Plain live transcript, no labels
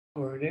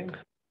Recording.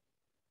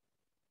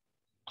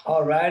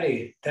 All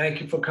righty.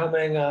 Thank you for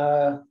coming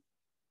out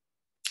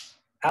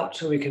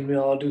so we can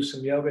all do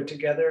some yoga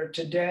together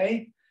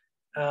today.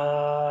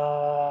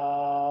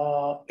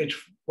 It's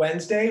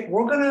Wednesday.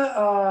 We're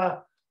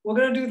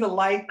gonna do the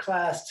light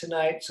class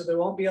tonight, so there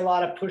won't be a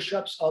lot of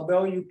push-ups,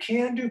 although you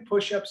can do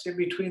push-ups in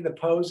between the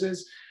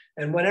poses.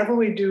 And whenever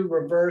we do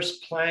reverse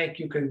plank,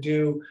 you can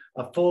do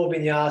a full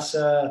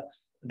vinyasa,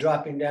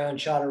 dropping down,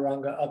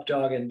 chaturanga, up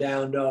dog, and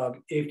down dog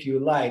if you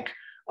like.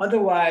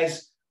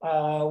 Otherwise,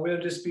 we'll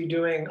just be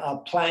doing a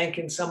plank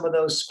in some of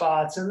those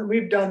spots. And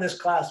we've done this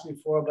class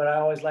before, but I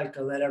always like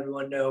to let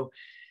everyone know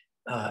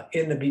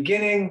in the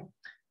beginning.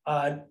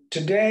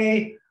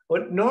 Today,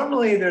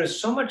 normally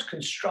there's so much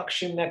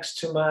construction next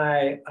to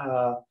my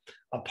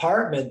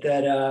apartment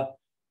that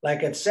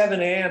like at 7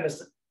 a.m.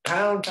 it's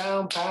pound,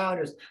 pound,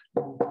 pound, just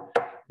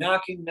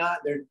knocking,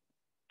 they're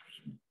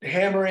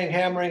hammering,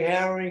 hammering,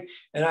 hammering.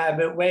 And I've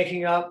been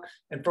waking up,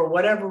 and for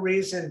whatever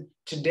reason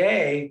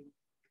today,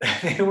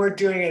 they weren't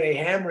doing any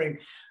hammering.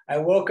 I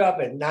woke up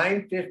at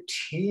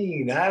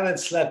 9:15. I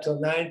haven't slept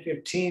till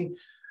 9:15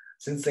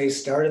 since they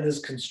started this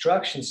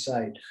construction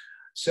site.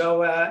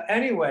 So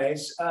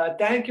anyways,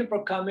 thank you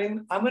for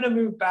coming. I'm going to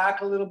move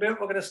back a little bit.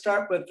 We're going to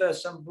start with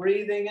some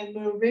breathing and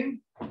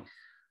moving.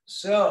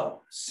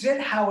 So sit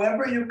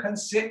however you can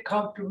sit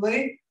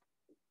comfortably.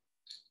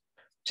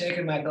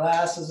 Taking my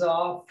glasses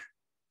off.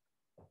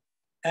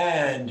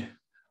 And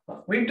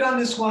we've done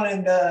this one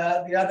in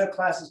the other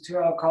classes too.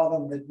 I'll call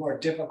them the more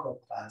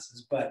difficult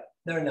classes, but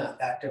they're not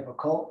that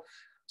difficult.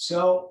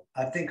 So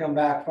I think I'm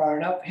back far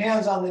enough.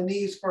 Hands on the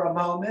knees for a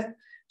moment.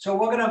 So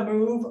we're going to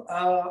move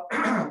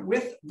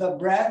with the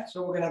breath.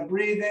 So we're going to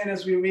breathe in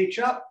as we reach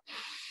up.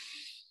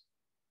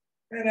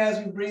 And as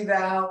we breathe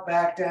out,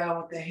 back down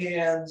with the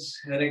hands.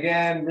 And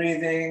again,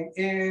 breathing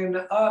in,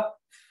 up,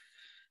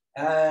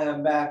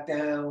 and back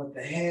down with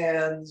the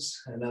hands.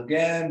 And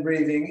again,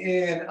 breathing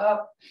in,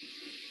 up,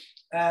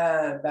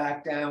 and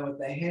back down with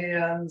the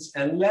hands.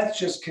 And let's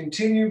just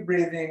continue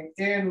breathing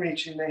in,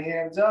 reaching the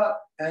hands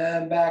up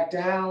and back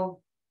down.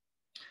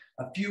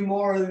 A few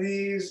more of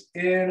these.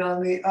 In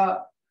on the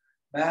up,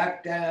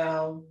 back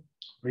down,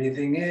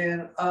 breathing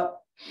in,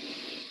 up,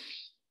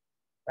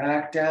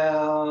 back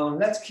down.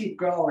 Let's keep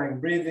going.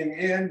 Breathing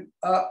in,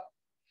 up,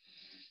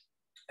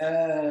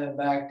 and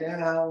back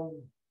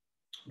down.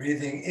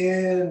 Breathing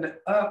in,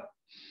 up,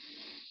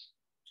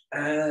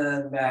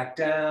 and back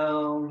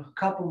down. A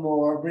couple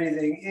more.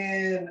 Breathing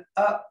in,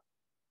 up,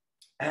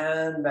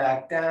 and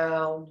back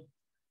down.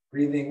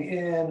 Breathing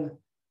in,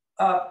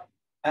 up,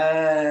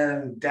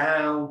 and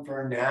down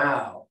for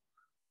now.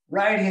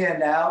 Right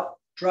hand out.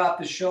 Drop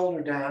the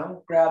shoulder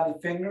down, grab the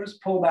fingers,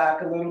 pull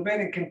back a little bit,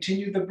 and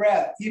continue the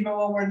breath. Even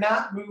when we're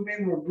not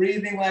moving, we're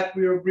breathing like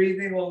we were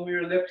breathing when we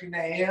were lifting the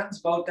hands,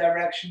 both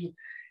directions,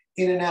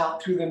 in and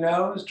out through the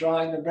nose,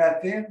 drawing the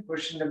breath in,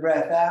 pushing the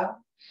breath out.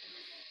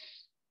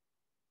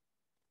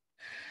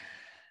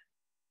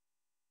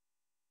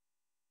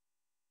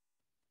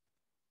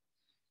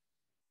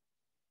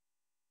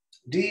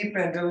 Deep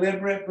and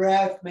deliberate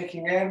breath,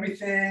 making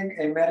everything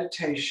a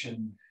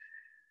meditation.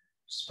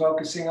 Just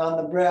focusing on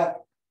the breath.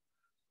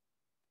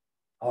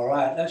 All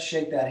right, let's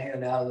shake that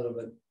hand out a little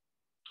bit.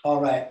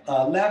 All right,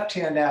 left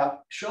hand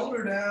out,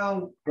 shoulder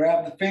down,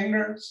 grab the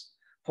fingers,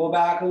 pull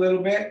back a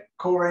little bit,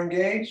 core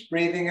engaged,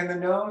 breathing in the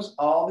nose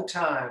all the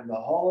time, the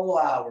whole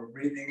hour,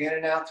 breathing in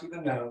and out through the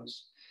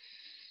nose.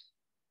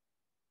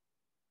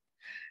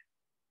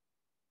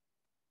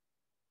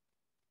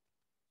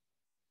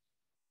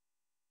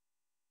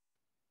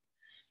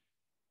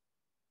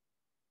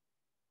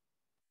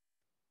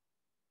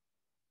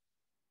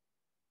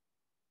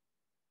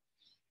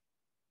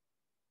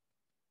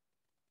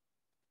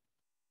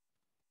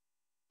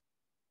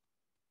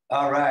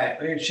 All right,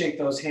 we're gonna shake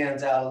those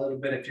hands out a little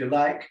bit if you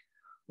like.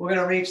 We're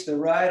gonna reach the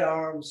right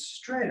arm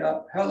straight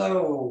up,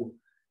 hello.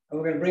 And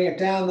we're gonna bring it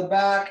down the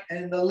back,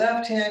 and the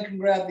left hand can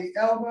grab the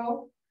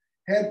elbow,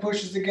 head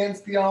pushes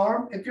against the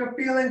arm. If you're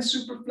feeling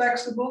super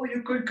flexible,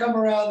 you could come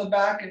around the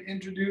back and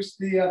introduce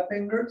the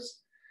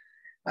fingers.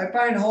 I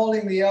find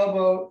holding the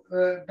elbow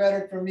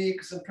better for me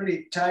because I'm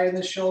pretty tight in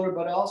the shoulder,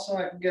 but also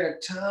I can get a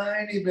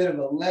tiny bit of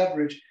a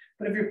leverage.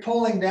 But if you're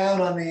pulling down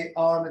on the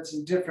arm, it's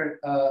a different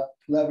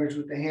leverage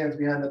with the hands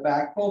behind the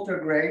back. Both are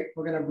great.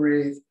 We're going to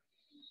breathe.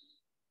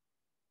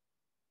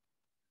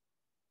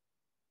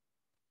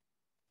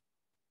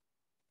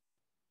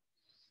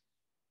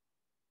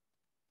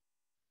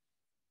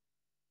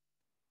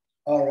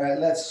 All right,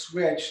 let's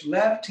switch.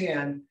 Left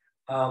hand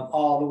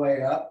all the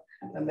way up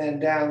and then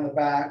down the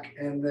back.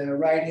 And the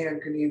right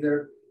hand can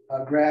either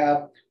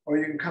grab, or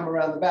you can come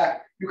around the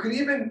back. You could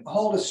even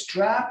hold a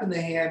strap in the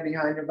hand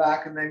behind your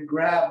back and then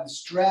grab the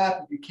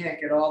strap if you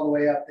can't get all the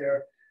way up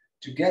there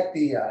to get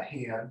the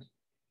hand.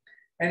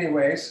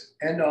 Anyways,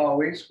 and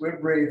always, we're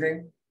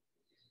breathing.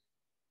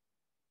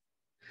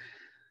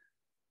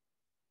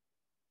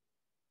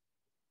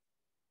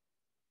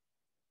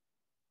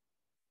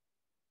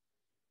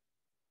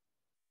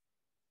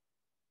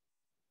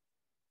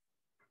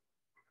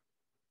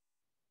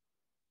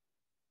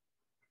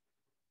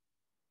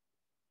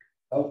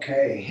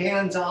 Okay,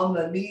 hands on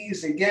the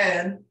knees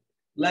again,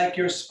 like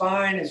your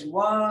spine is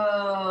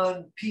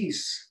one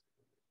piece.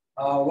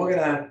 We're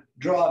gonna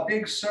draw a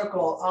big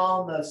circle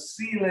on the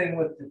ceiling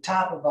with the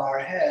top of our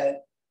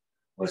head.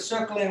 We're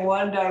circling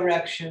one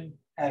direction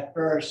at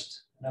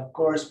first, and of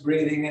course,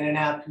 breathing in and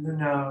out through the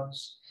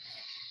nose.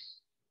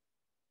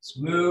 It's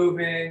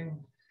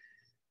moving.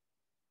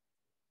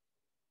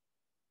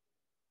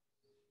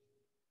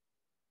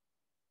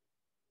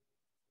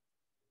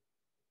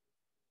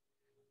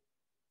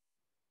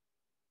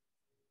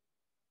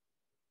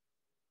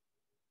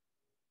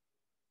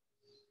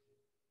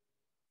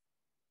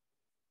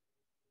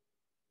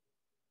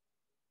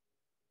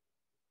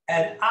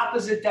 And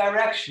opposite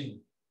direction.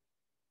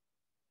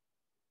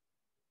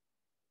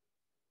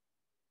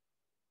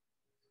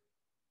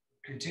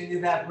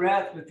 Continue that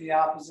breath with the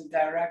opposite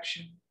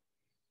direction.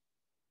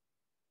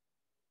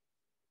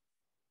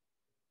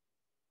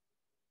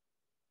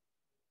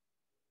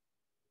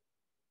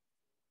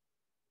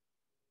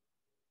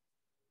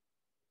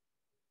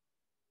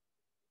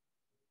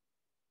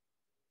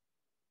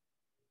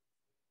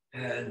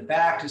 And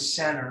back to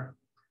center.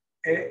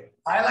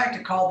 I like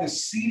to call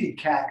this seated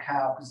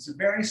cat-cow because it's a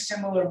very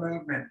similar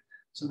movement.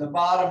 So the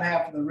bottom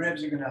half of the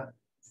ribs are going to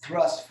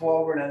thrust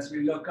forward as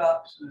we look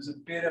up. So there's a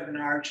bit of an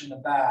arch in the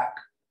back.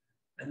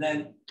 And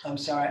then, I'm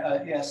sorry,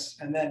 yes,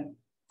 and then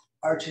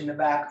arching the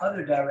back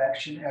other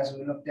direction as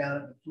we look down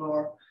at the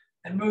floor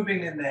and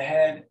moving in the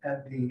head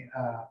and the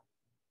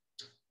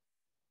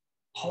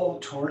whole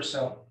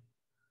torso.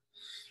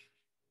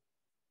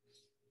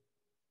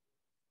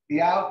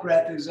 The out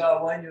breath is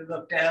when you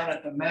look down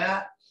at the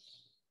mat.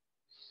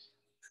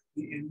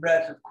 The in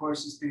breath, of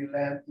course, is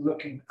the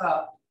looking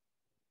up.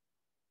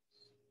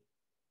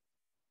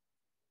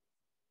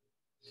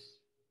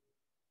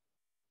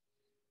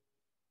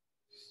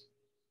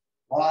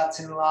 Lots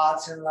and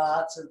lots and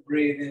lots of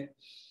breathing.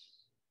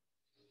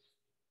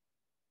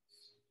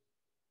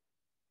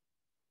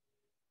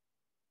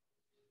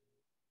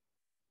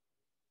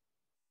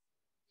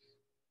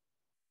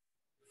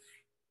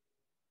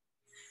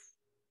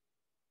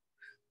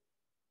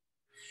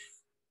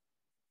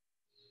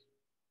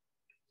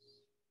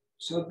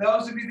 So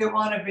those of you that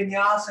want a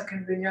vinyasa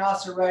can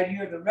vinyasa right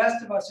here. The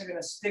rest of us are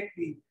going to stick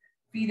the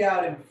feet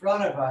out in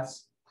front of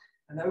us.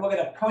 And then we're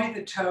going to point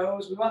the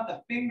toes. We want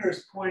the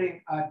fingers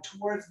pointing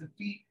towards the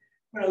feet.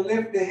 We're going to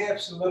lift the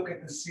hips and look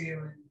at the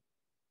ceiling.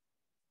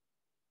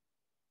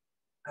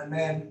 And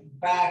then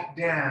back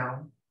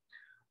down.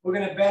 We're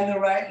going to bend the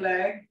right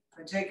leg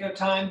and take your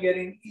time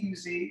getting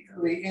easily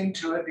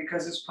into it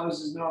because this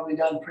pose is normally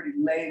done pretty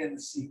late in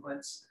the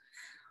sequence.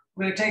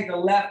 We're going to take the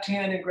left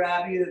hand and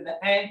grab either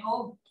the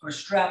ankle or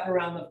strap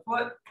around the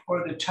foot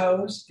or the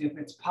toes if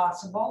it's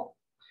possible.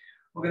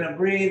 We're going to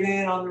breathe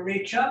in on the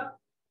reach up.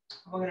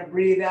 We're going to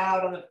breathe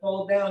out on the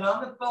fold down.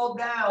 On the fold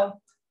down,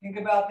 think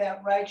about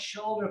that right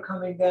shoulder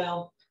coming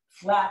down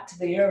flat to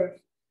the earth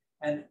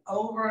and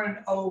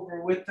over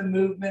with the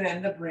movement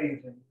and the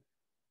breathing.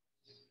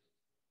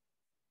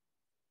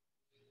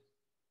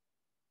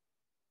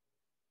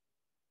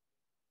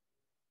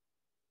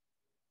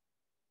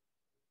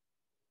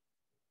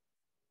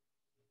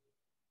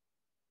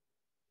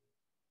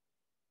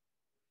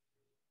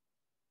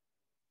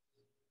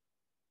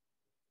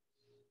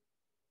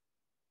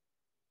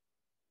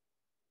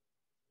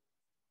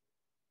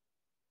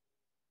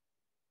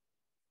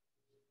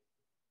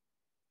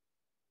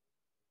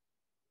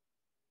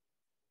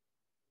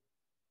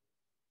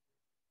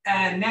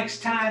 And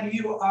next time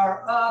you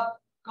are up,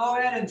 go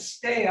ahead and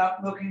stay up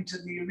looking to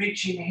the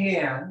reaching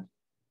hand.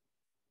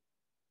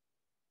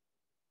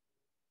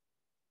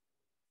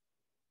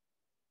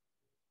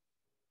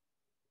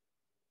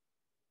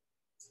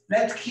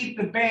 Let's keep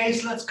the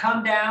base. Let's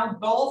come down.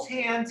 Both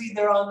hands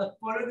either on the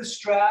foot of the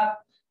strap,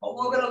 but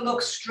we're going to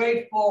look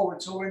straight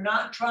forward. So we're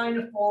not trying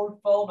to forward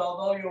fold,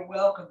 although you're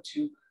welcome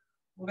to.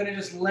 We're going to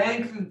just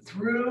lengthen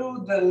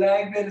through the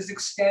leg that is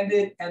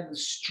extended and the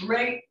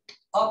straight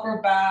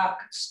upper back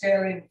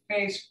staring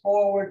face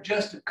forward.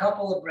 Just a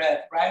couple of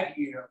breaths right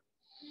here.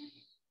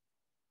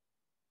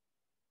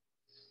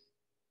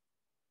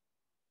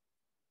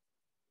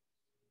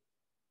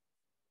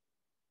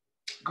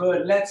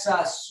 Good. Let's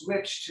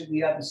switch to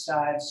the other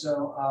side.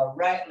 So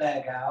right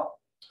leg out,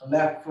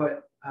 left foot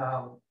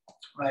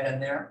right in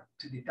there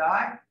to the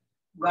thigh,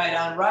 right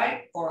on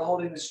right, or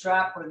holding the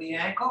strap or the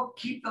ankle.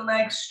 Keep the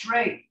leg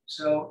straight.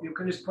 So you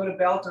can just put a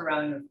belt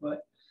around your foot.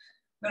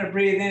 I'm going to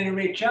breathe in and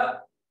reach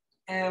up,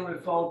 and we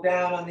fold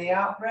down on the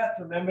out breath.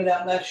 Remember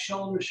that left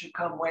shoulder should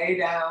come way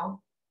down.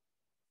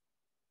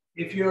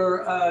 If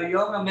your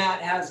yoga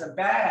mat has a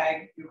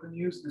bag, you can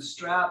use the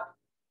strap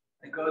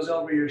that goes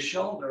over your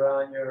shoulder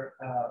on your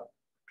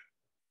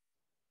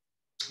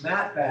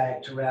mat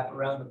bag to wrap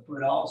around the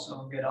foot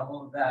also and get a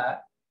hold of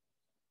that.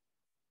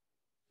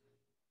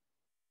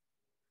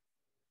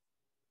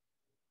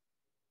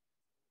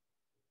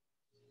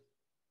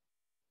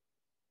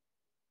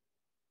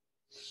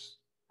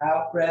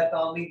 Out breath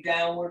on the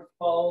downward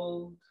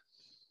fold.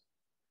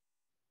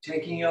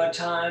 Taking your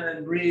time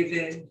and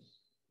breathing.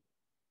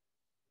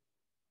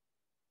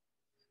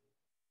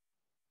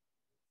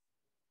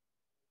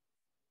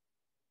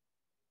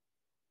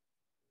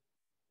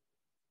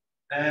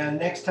 And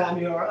next time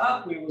you are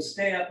up, we will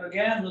stay up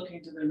again,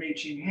 looking to the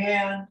reaching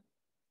hand.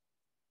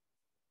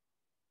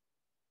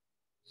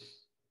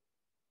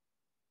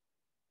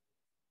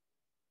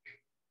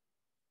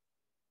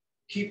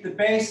 Keep the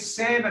base the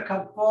same, but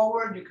come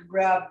forward. You can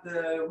grab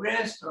the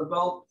wrist or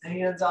both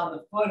hands on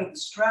the foot of the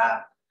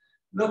strap,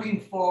 looking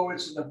forward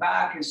so the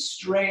back is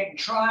straight and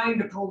trying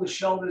to pull the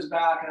shoulders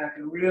back, and I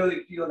can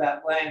really feel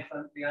that length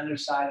on the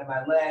underside of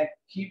my leg.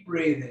 Keep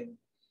breathing.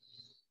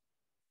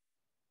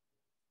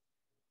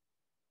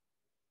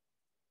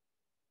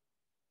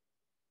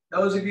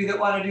 Those of you that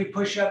want to do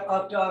push-up,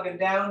 up dog, and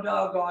down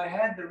dog, go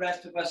ahead. The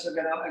rest of us are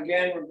going to,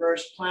 again,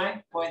 reverse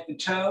plank. Point the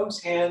toes,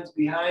 hands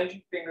behind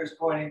you, fingers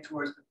pointing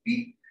towards the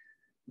feet.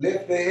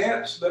 Lift the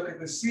hips, look at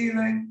the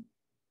ceiling.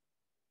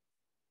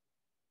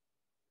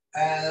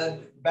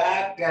 And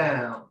back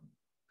down.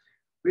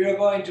 We are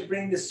going to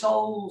bring the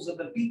soles of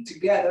the feet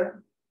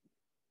together.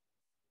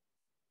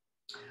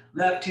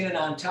 Left hand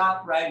on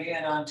top, right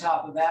hand on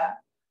top of that.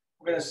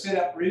 We're going to sit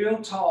up real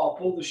tall,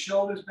 pull the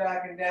shoulders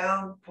back and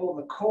down, pull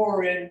the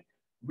core in,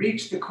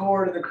 reach the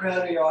core to the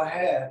crown of your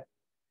head.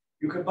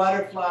 You can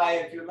butterfly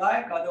if you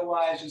like,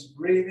 otherwise just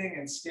breathing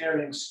and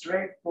staring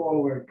straight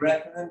forward,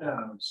 breath in the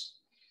nose.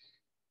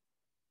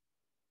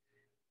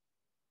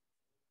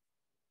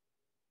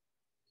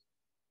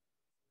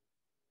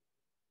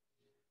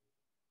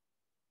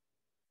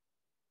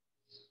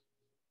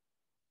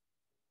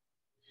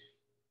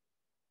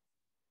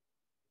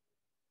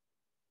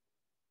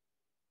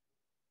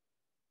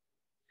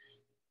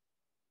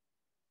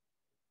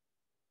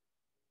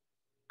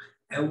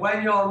 And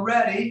when you're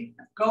ready,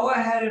 go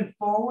ahead and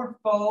forward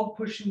fold,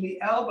 pushing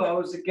the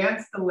elbows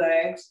against the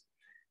legs.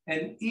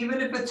 And even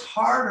if it's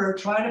harder,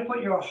 try to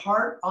put your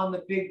heart on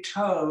the big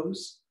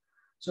toes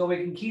so we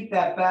can keep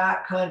that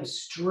back kind of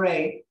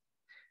straight.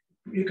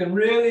 You can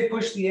really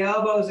push the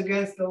elbows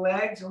against the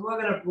legs, and we're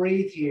going to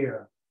breathe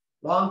here.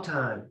 Long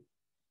time.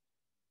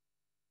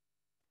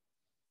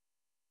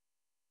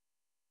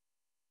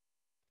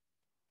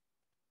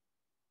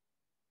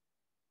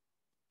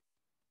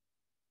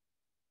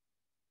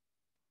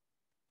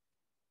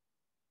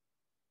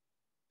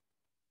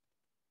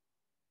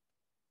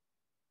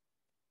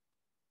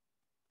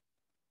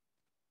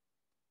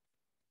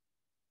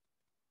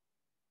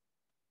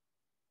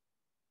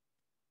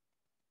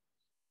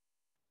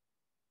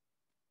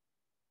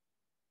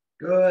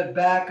 Good,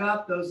 back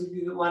up. Those of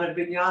you that want a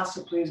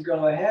vinyasa, please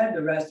go ahead.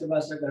 The rest of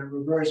us are going to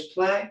reverse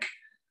plank,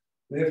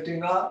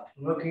 lifting up,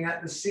 looking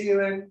at the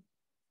ceiling.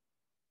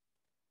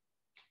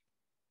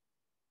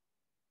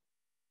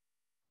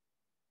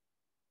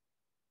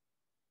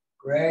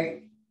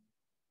 Great.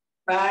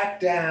 Back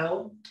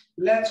down.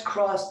 Let's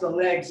cross the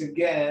legs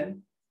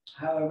again,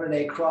 however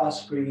they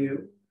cross for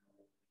you.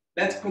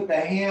 Let's put the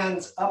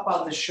hands up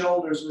on the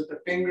shoulders with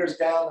the fingers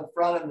down the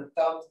front and the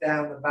thumbs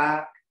down the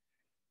back.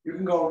 You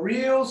can go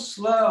real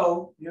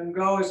slow. You can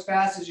go as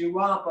fast as you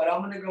want, but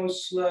I'm going to go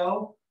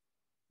slow.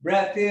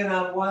 Breath in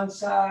on one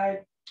side,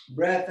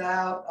 breath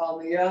out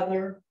on the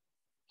other,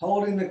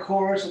 holding the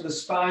core so the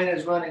spine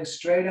is running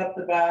straight up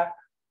the back.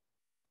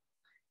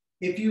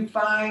 If you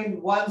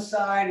find one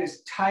side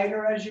is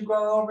tighter as you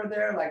go over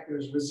there, like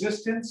there's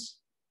resistance,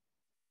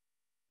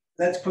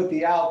 let's put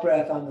the out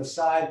breath on the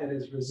side that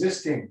is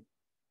resisting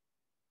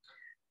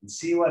and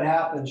see what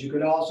happens. You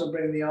could also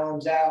bring the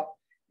arms out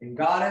in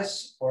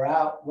goddess or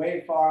out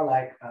way far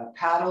like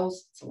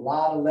paddles. It's a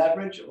lot of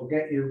leverage. It will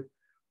get you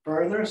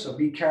further, so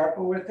be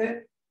careful with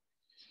it.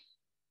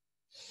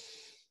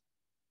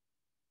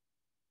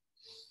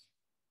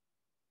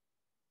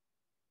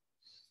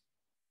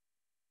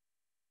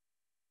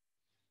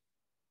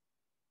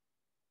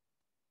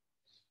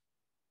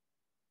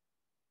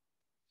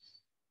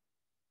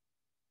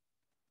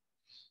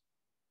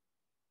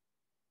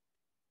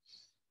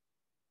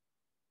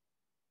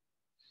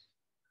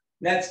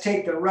 Let's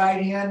take the right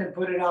hand and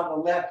put it on the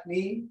left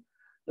knee.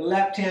 The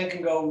left hand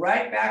can go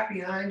right back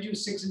behind you,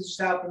 6 inches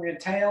out from your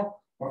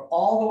tail, or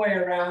all the way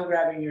around,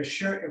 grabbing your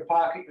shirt, your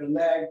pocket, your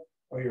leg,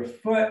 or your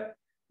foot.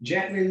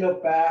 Gently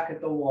look back at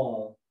the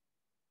wall.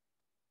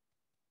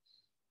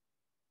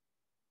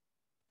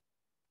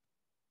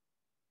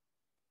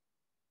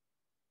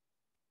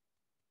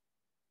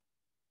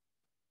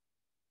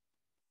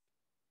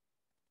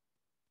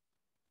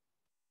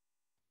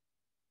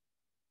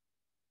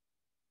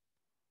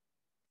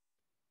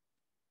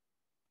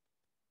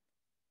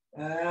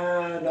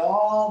 And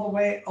all the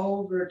way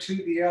over to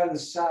the other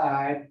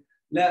side.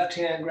 Left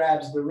hand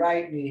grabs the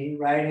right knee,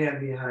 right hand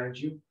behind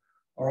you,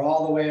 or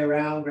all the way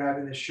around,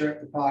 grabbing the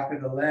shirt, the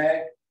pocket, the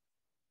leg.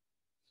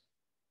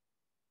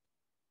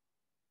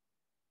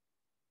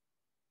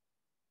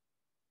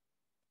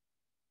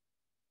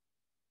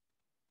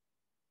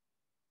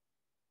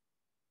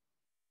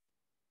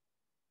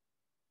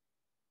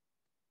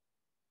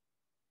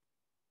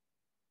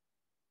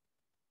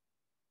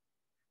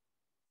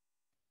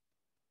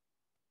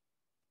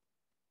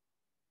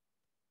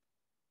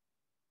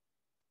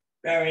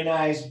 Very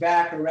nice.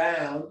 Back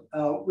around.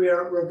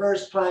 We're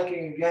reverse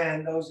planking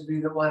again. Those of you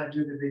that want to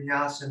do the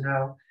vinyasa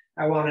know.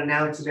 I won't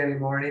announce it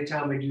anymore.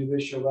 Anytime we do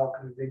this, you're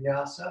welcome to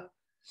vinyasa.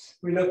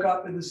 We look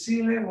up at the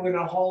ceiling. We're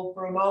going to hold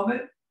for a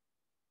moment.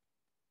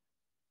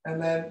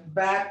 And then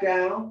back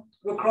down.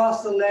 We'll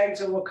cross the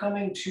legs and we're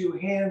coming to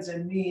hands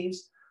and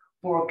knees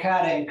for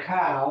cat and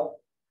cow.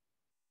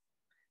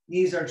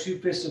 Knees are 2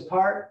 fists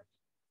apart.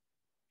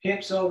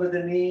 Hips over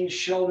the knees,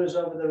 shoulders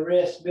over the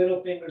wrists,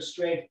 middle finger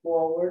straight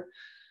forward.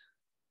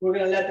 We're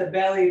going to let the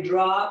belly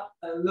drop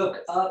and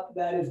look up.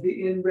 That is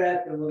the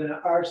in-breath. And we're going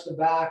to arch the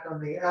back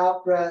on the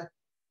out-breath.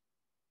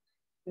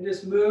 And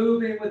just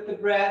moving with the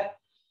breath.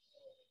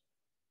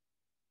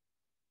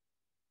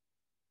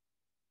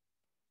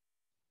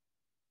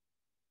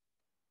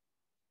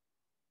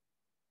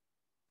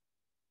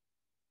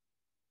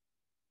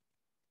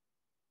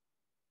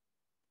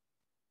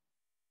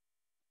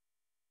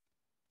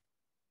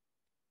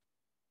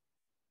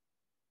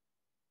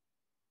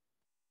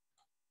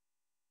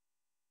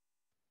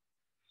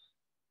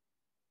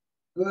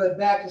 Good.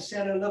 Back to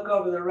center. Look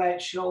over the right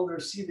shoulder.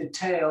 See the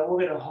tail.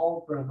 We're going to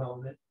hold for a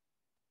moment.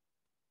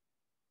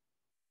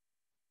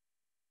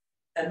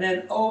 And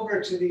then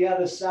over to the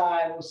other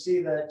side. We'll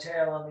see the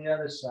tail on the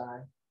other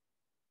side.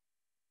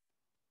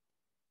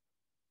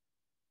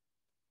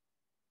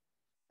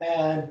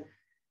 And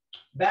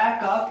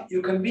back up.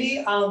 You can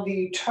be on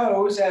the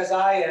toes as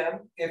I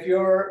am. If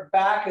your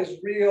back is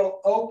real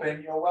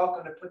open, you're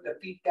welcome to put the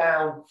feet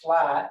down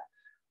flat.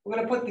 We're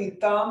going to put the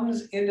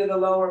thumbs into the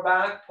lower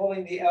back,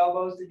 pulling the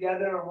elbows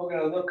together, and we're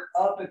going to look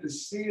up at the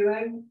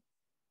ceiling.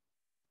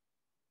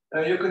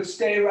 Now you could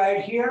stay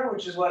right here,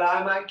 which is what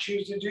I might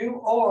choose to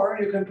do, or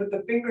you can put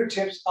the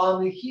fingertips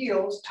on the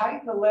heels,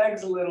 tighten the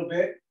legs a little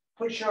bit,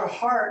 put your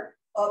heart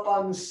up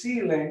on the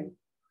ceiling,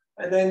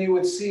 and then you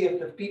would see if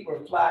the feet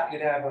were flat,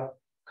 you'd have a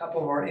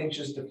couple more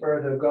inches to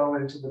further go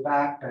into the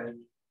back bend.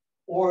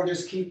 Or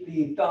just keep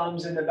the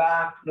thumbs in the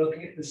back,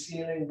 looking at the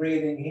ceiling,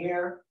 breathing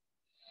here.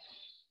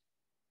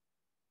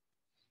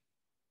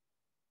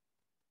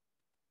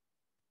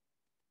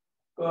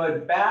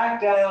 Good.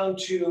 Back down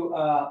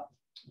to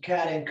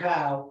cat and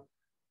cow.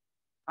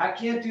 I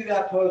can't do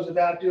that pose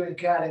without doing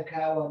cat and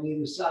cow on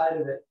either side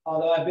of it.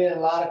 Although I've been in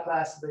a lot of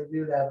classes that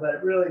do that, but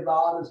it really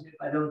bothers me if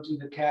I don't do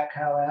the cat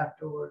cow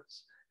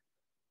afterwards.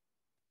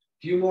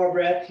 A few more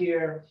breaths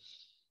here.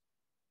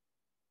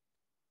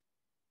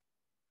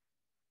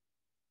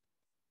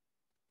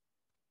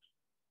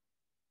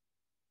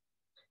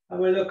 I'm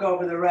going to look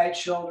over the right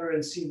shoulder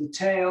and see the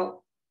tail.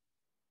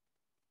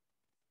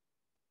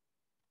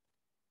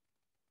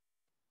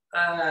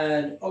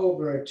 And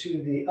over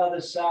to the other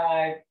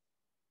side.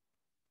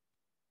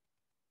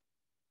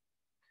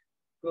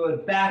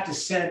 Good, back to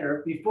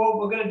center. Before,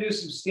 we're going to do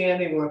some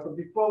standing work, but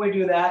before we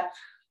do that,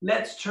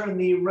 let's turn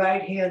the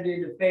right hand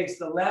in to face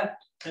the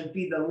left and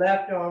feed the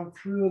left arm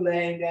through,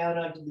 laying down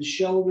onto the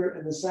shoulder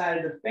and the side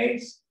of the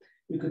face.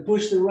 You could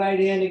push the right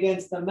hand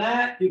against the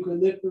mat. You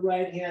could lift the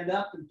right hand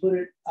up and put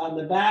it on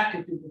the back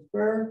if you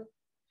prefer,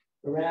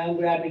 around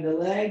grabbing the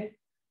leg.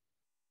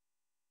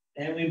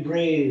 And we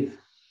breathe.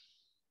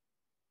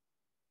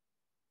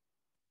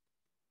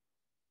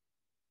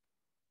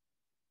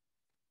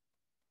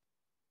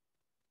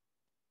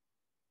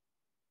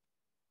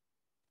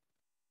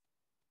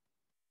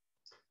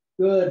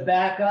 Good,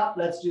 back up.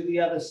 Let's do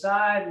the other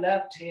side.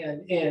 Left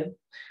hand in.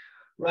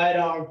 Right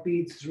arm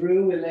feeds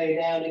through. We lay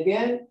down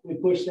again. We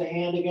push the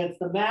hand against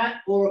the mat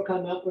or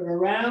come up and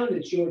around.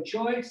 It's your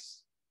choice.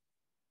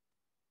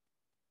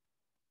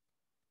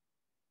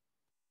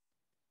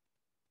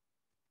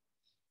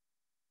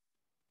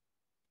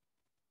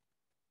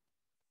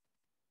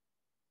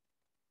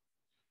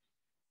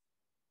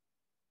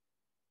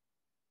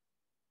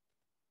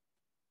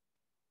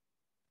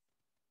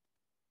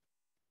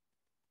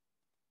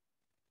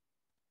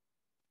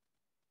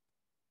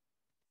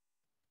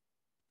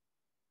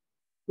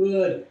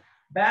 Good.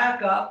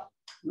 Back up.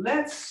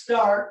 Let's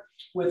start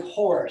with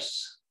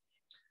horse.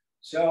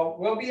 So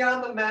we'll be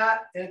on the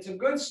mat, and it's a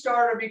good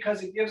starter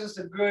because it gives us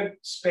a good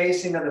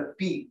spacing of the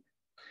feet.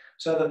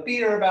 So the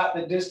feet are about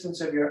the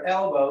distance of your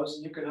elbows,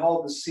 and you can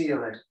hold the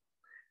ceiling.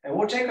 And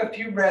we'll take a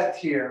few breaths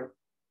here.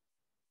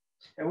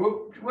 And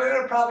we're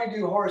going to probably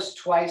do horse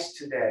twice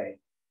today.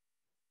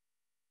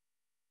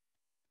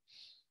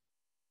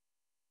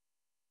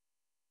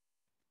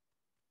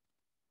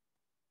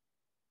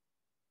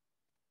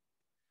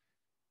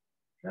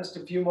 Just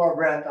a few more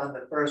breaths on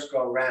the first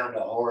go round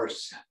of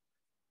horse.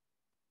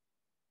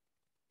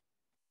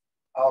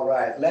 All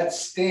right, let's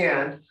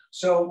stand.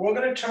 So we're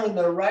going to turn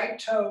the right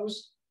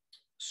toes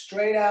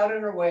straight out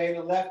and away.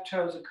 The left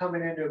toes are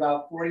coming into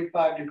about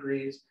 45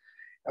 degrees.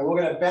 And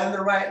we're going to bend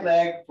the right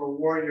leg for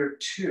warrior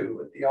two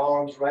with the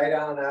arms right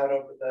on out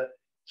over the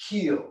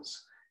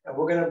heels. And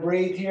we're going to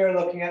breathe here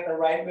looking at the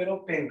right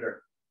middle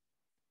finger.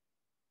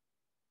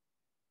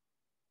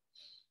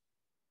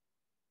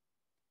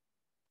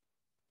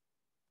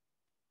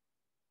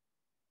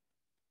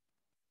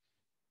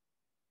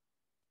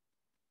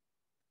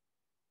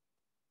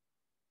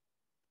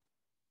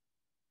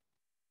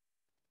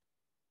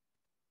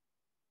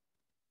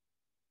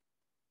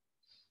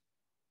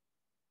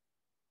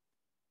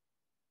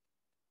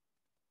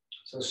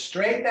 So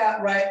straight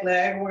that right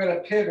leg. We're going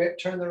to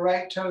pivot, turn the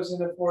right toes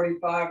into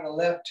 45 and the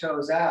left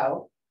toes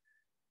out.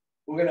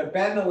 We're going to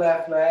bend the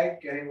left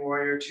leg, getting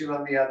warrior two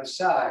on the other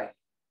side.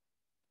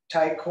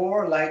 Tight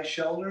core, light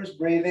shoulders,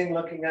 breathing,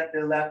 looking at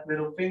the left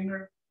middle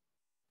finger.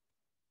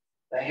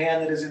 The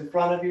hand that is in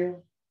front of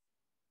you.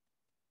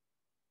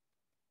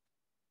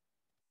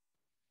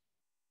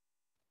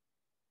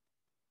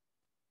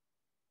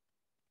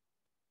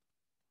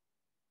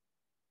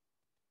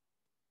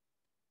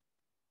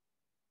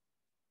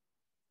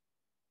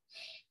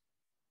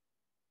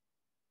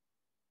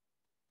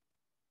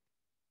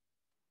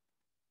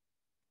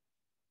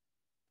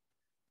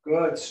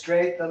 Good,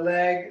 straight the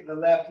leg, the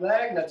left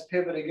leg. Let's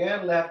pivot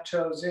again, left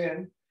toes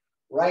in,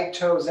 right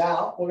toes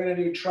out. We're gonna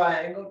do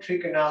triangle,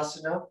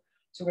 Trikonasana.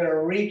 So we're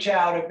gonna reach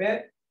out a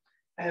bit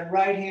and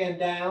right hand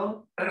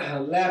down,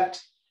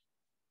 left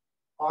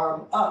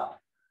arm up.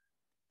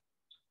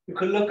 You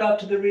can look up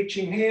to the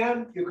reaching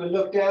hand. You can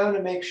look down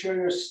and make sure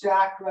you're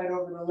stacked right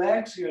over the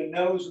leg so your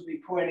nose will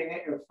be pointing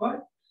at your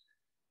foot.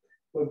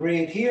 We'll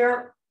breathe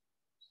here.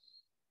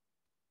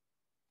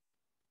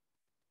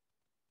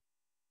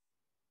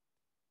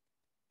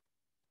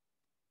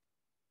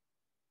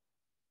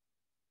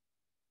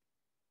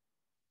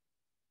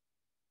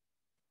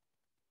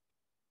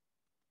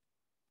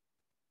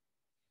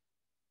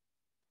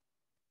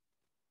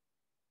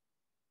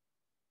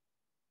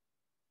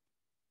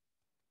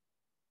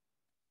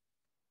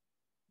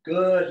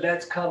 Good,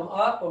 let's come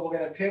up and we're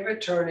gonna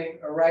pivot, turning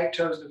our right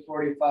toes to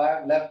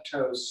 45, left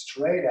toes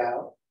straight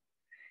out.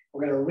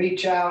 We're gonna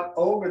reach out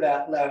over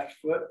that left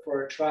foot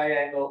for a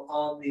triangle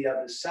on the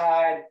other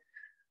side.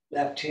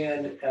 Left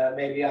hand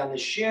maybe on the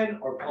shin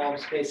or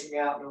palms facing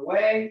out and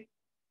away.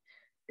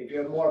 If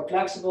you're more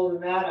flexible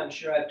than that, I'm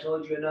sure I've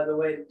told you another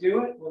way to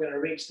do it. We're gonna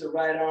reach the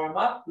right arm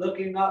up,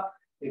 looking up.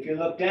 If you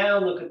look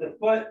down, look at the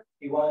foot.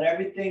 You want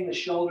everything, the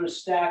shoulders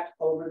stacked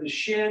over the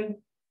shin.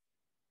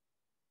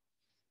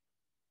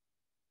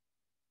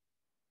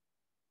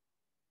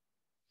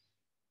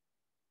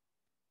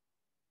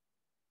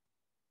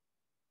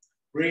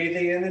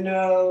 Breathing in the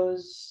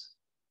nose.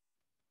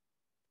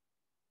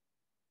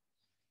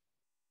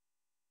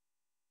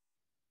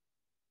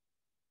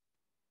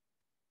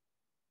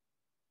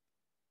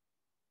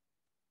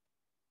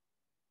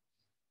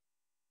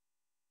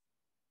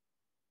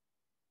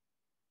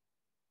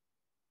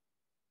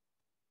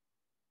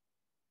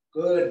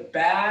 Good,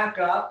 back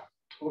up.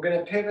 We're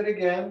gonna pivot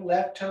again,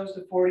 left toes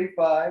to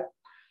 45,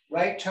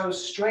 right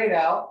toes straight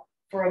out.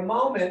 For a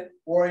moment,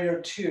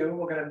 warrior two,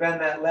 we're gonna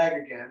bend that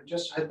leg again,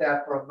 just hit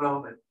that for a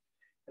moment.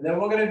 And then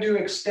we're gonna do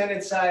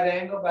extended side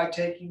angle by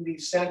taking the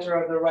center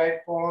of the right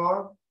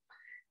forearm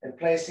and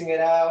placing it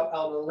out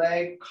on the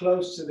leg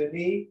close to the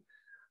knee.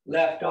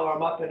 Left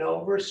arm up and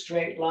over,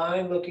 straight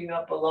line, looking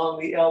up along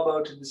the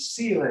elbow to the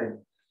ceiling.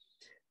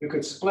 You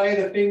could splay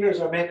the fingers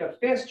or make a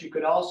fist. You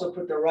could also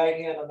put the right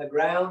hand on the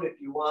ground if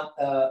you want.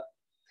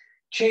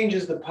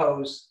 Changes the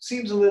pose.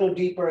 Seems a little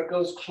deeper. It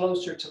goes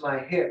closer to my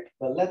hip,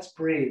 but let's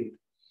breathe.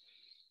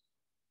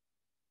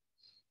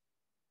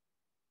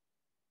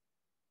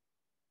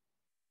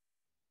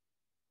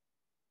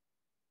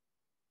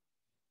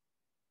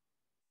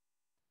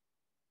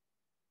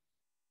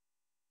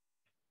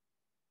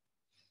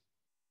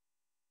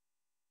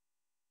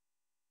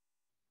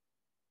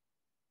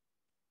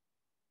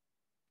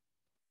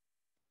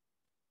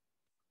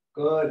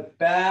 Good,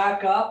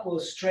 back up, we'll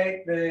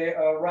straighten the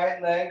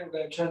right leg. We're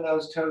gonna turn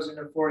those toes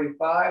into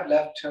 45,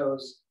 left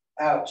toes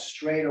out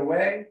straight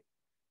away.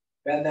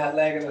 Bend that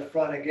leg in the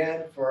front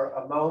again for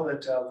a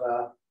moment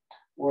of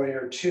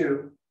warrior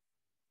two.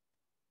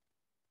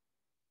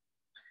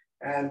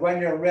 And when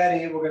you're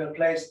ready, we're gonna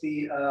place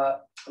the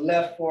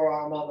left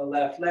forearm on the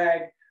left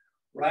leg,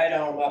 right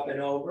arm up and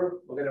over.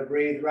 We're gonna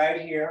breathe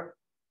right here.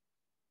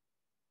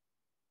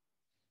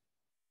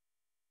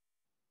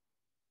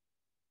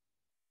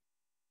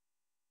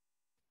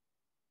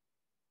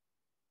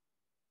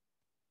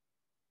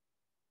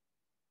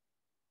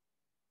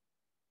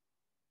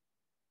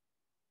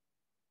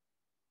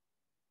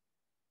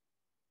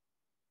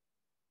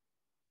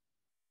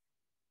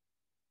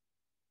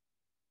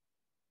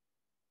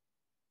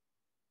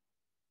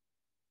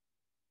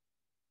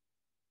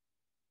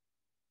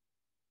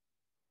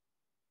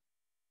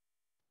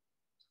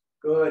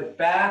 Good,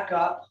 back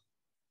up.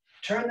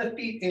 Turn the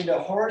feet into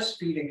horse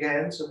feet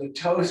again, so the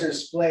toes are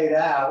splayed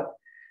out.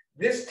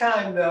 This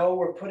time though,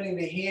 we're putting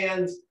the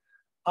hands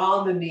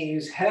on the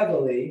knees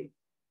heavily.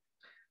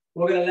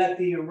 We're gonna let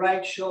the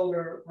right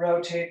shoulder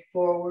rotate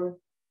forward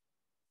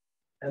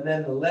and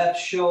then the left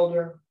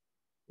shoulder.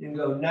 You can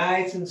go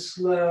nice and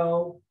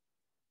slow,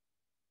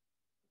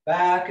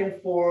 back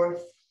and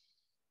forth.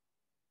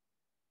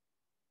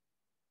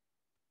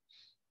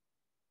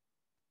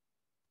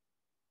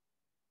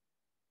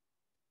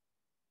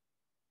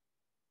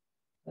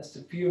 Just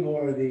a few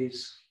more of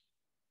these.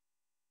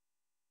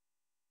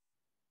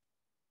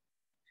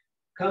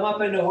 Come up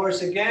into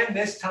horse again.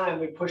 This time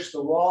we push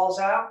the walls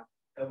out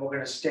and we're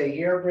gonna stay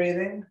here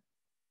breathing.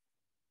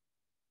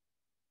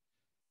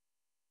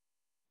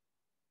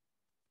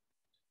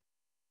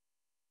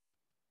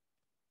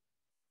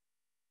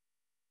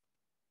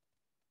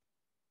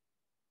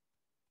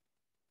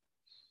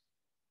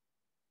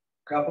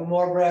 Couple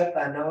more breaths.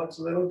 I know it's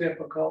a little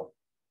difficult.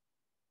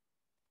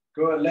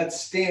 Good.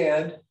 Let's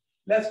stand.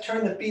 Let's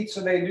turn the feet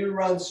so they do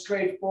run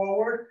straight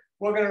forward.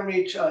 We're going to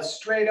reach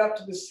straight up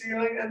to the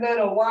ceiling and then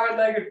a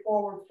wide-legged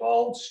forward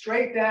fold,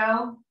 straight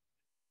down.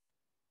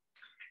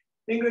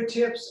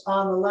 Fingertips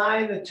on the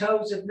line the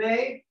toes have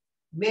made.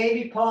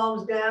 Maybe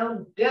palms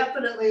down.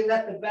 Definitely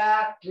let the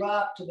back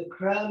drop to the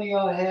crown of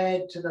your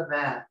head to the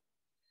mat.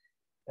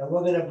 And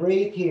we're going to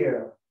breathe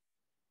here.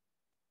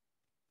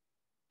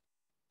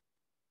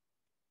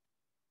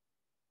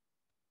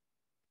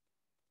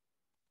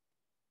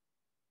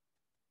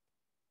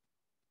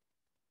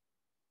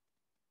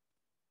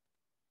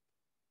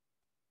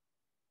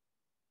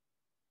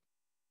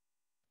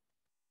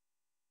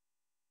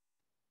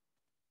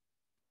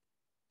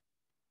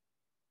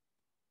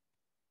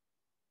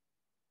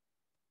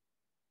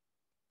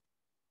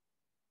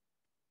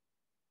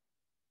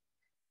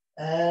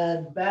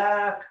 And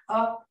back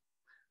up.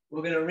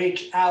 We're going to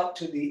reach out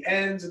to the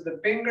ends of the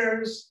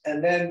fingers,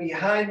 and then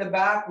behind the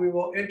back, we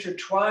will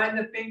intertwine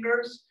the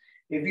fingers.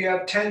 If you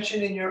have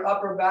tension in your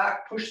upper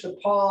back, push the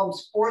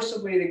palms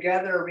forcibly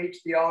together,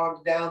 reach the arms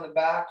down the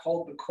back,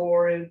 hold the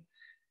core in.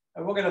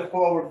 And we're going to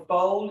forward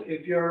fold.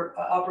 If your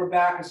upper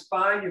back is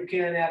fine, you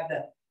can have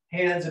the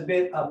hands a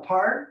bit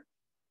apart,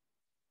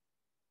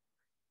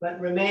 but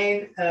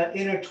remain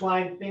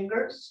intertwined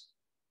fingers.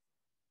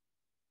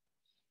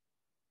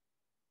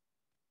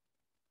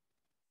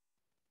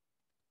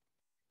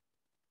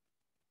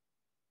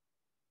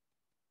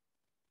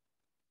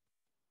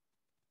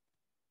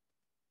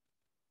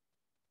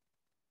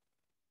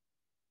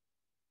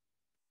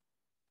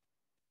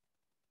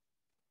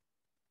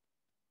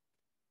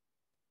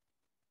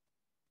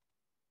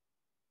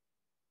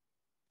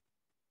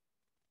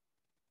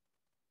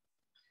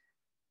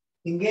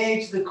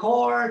 Engage the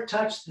core,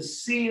 touch the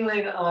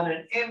ceiling on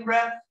an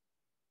in-breath.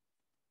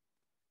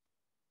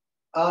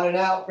 On an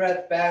out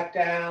breath, back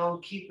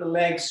down, keep the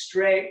legs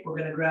straight. We're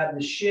gonna grab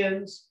the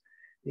shins,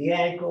 the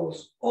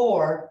ankles,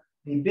 or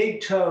the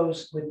big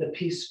toes with the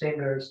peace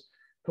fingers,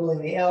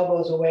 pulling the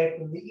elbows away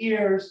from the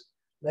ears,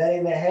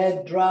 letting the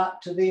head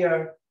drop to the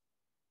earth.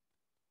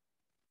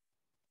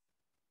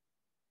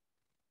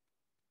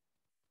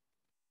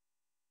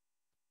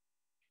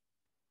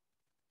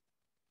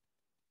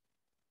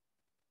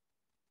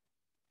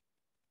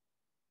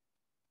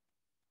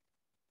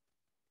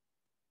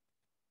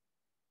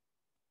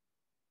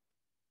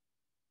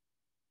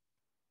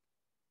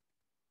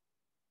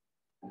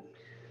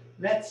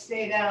 Let's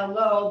stay down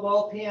low,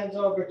 both hands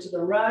over to the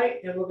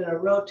right, and we're gonna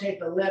rotate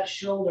the left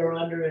shoulder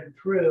under and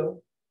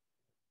through.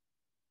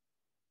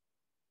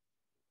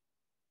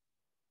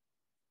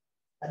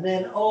 And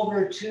then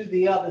over to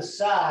the other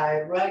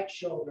side, right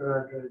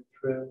shoulder under and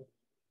through.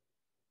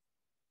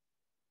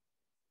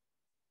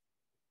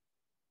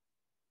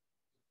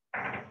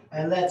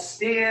 And let's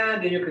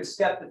stand, and you can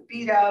step the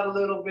feet out a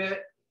little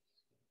bit.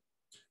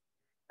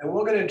 And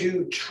we're gonna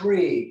do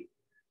tree.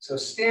 So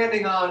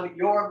standing on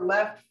your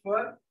left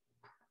foot,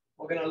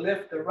 we're gonna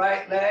lift the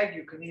right leg.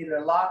 You can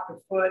either lock the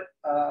foot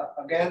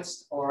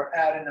against or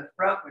add in the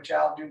front, which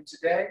I'll do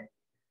today.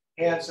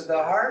 Hands to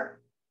the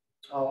heart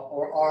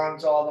or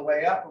arms all the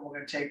way up. And we're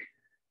gonna take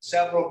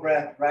several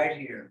breaths right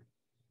here.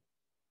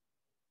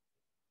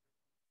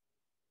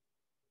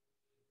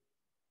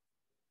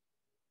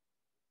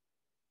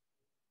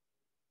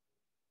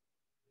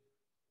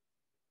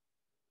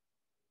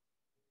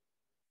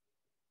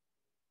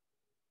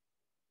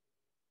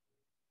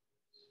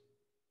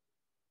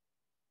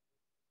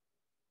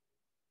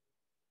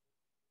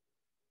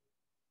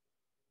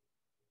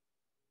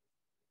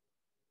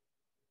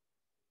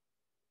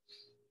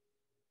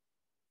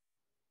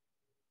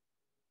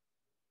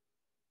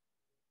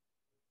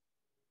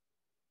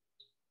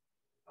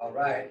 All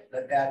right,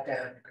 let that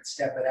down. You can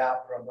step it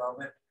out for a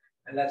moment.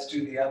 And let's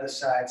do the other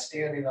side.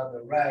 Standing on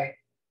the right,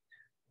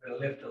 we're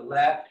gonna lift the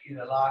left,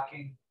 either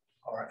locking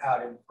or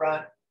out in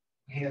front.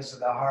 Hands to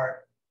the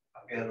heart,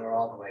 again, or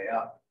all the way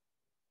up.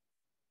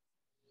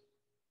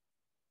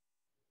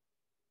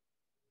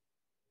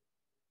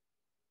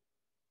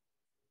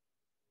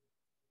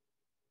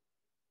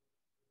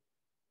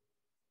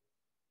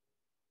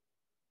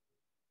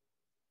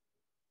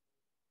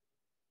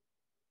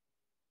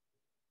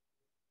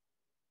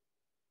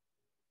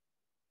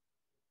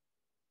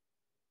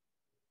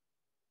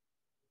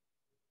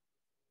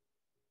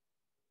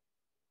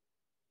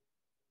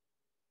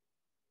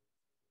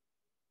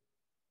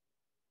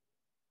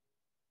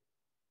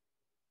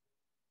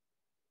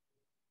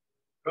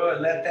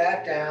 Good, let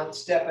that down,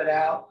 step it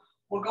out.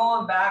 We're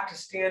going back to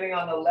standing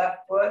on the left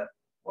foot.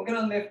 We're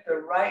gonna lift the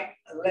right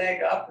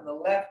leg up and the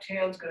left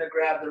hand's gonna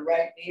grab the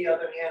right knee,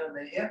 other hand on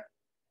the hip.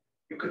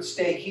 You could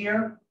stay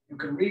here. You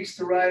can reach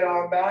the right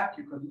arm back.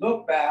 You could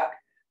look back.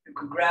 You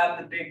could grab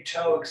the big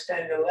toe,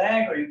 extend the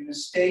leg, or you can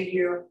just stay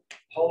here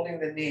holding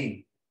the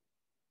knee.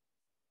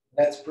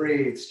 Let's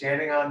breathe.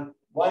 Standing on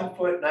one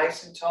foot,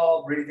 nice and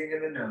tall, breathing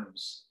in the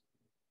nose.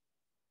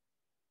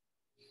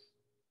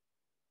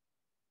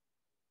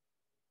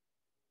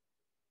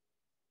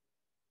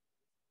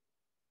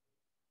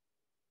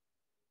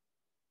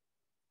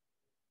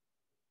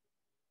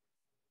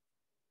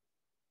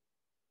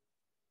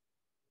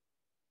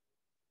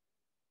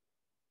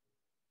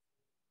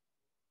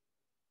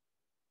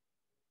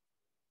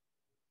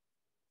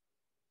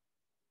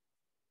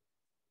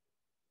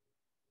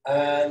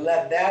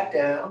 Let that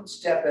down,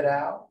 step it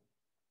out.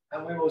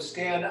 And we will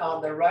stand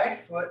on the right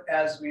foot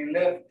as we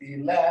lift the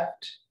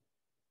left.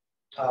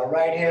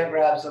 Right hand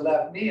grabs the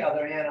left knee,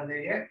 other hand on the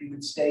hip. You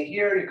can stay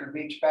here, you can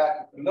reach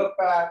back, you can look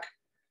back,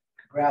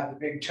 grab the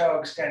big toe,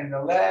 extending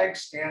the leg,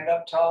 stand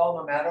up tall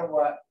no matter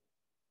what.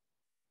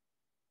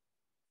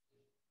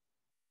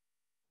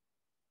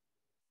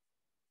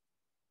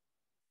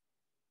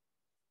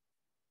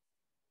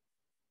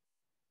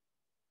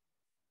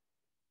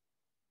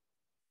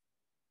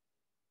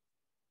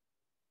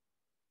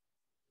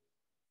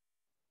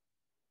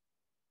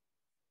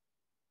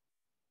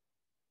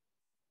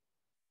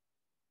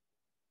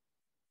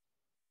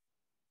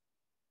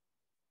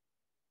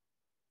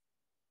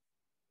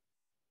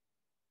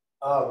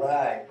 All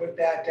right, put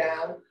that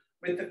down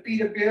with the feet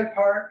a bit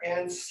apart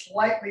and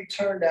slightly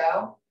turned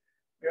out.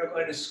 We're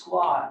going to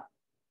squat.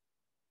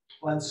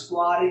 When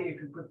squatting, you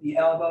can put the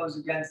elbows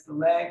against the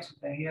legs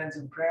with the hands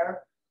in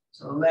prayer.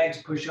 So the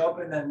legs push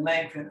open, then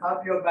lengthen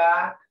up your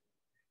back.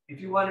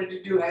 If you wanted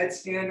to do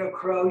headstand or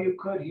crow, you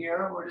could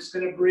here. We're just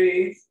going to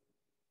breathe.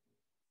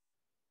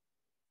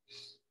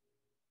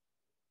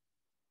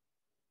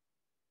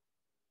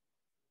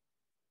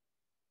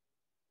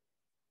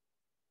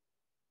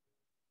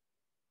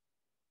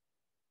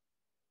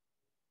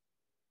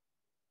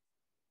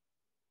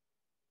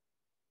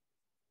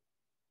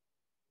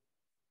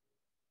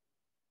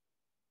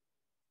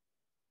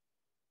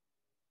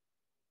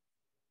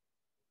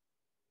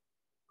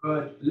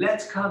 Good.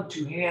 Let's come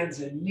to hands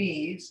and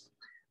knees.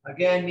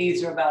 Again,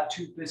 knees are about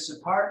 2 fists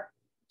apart.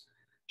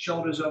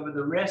 Shoulders over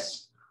the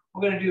wrists.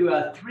 We're going to do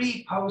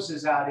 3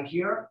 poses out of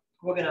here.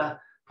 We're going to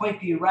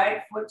point the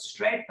right foot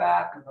straight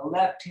back and the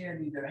left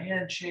hand, either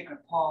handshake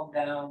or palm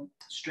down,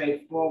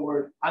 straight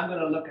forward. I'm going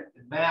to look at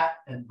the mat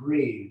and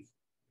breathe.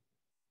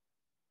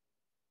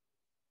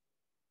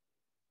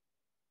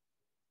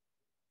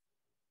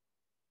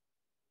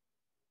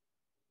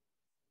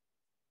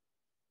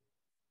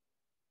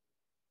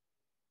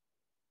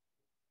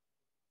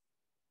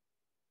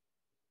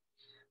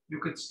 You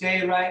could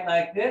stay right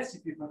like this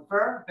if you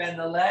prefer. Bend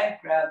the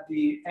leg, grab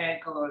the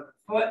ankle or the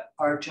foot,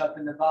 arch up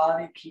in the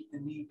body, keep the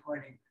knee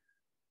pointing.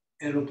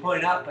 It'll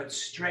point up, but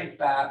straight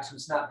back, so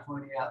it's not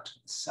pointing out to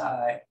the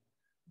side.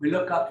 We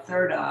look up,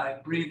 third eye,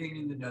 breathing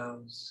in the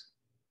nose.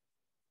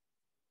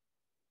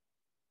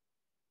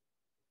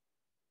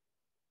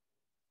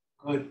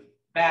 Good.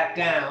 Back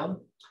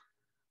down.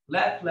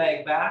 Left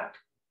leg back.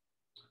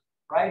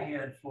 Right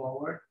hand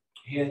forward.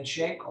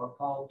 Handshake or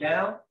palm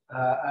down.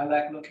 I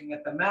like looking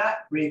at the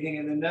mat, breathing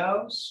in the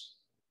nose.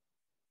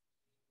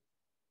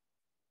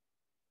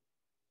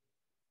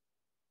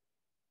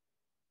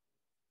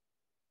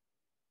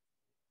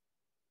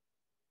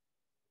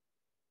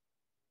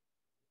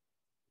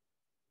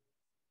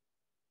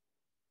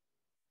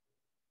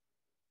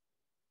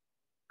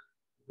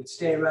 You could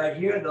stay right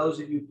here. Those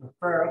of you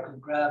prefer can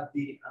grab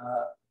the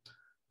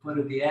foot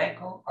of the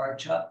ankle,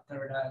 arch up,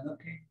 third eye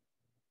looking.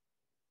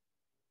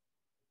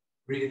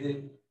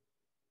 Breathing.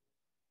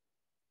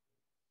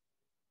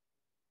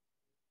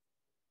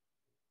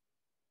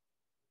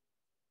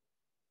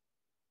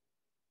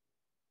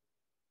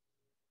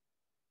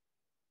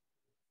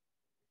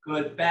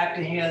 Good. Back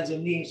to hands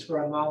and knees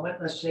for a moment.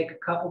 Let's take a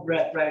couple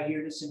breaths right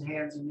here, just in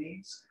hands and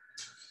knees.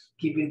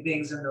 Keeping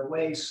things in the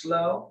way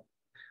slow.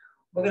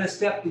 We're going to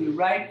step the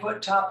right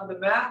foot top of the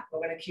mat.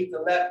 We're going to keep the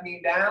left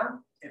knee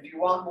down. If you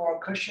want more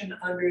cushion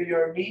under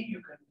your knee,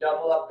 you can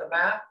double up the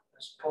mat,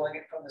 just pulling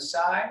it from the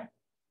side.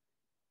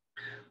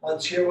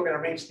 Once here, we're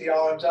going to reach the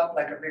arms up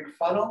like a big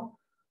funnel.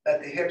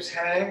 Let the hips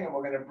hang, and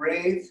we're going to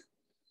breathe.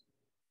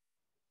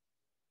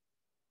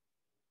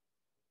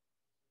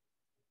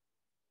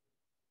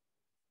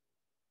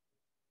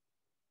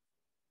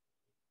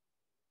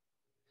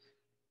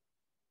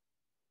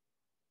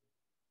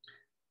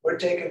 We're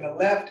taking the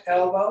left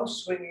elbow,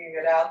 swinging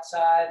it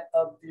outside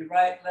of the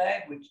right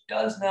leg, which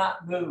does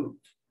not move.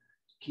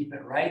 Keep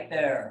it right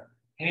there.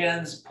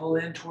 Hands pull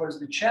in towards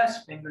the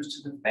chest, fingers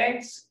to the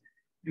face.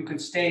 You could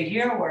stay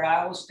here where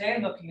I will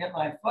stay, looking at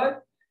my foot.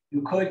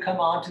 You could come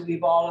onto the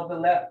ball of the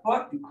left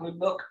foot. You could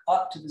look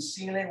up to the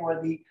ceiling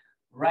where the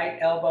right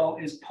elbow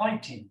is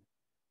pointing.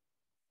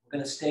 We're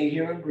going to stay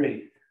here and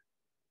breathe.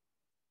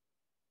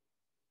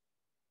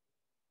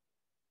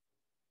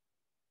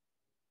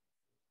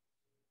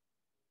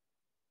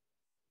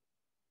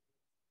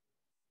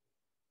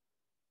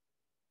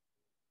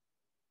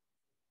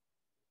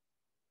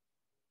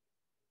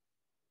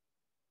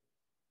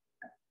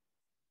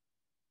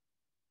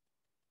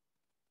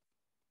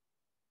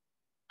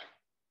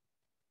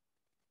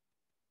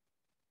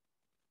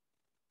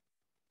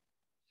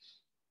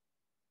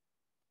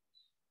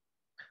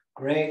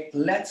 Great.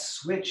 Let's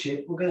switch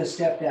it. We're going to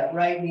step that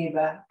right knee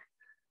back,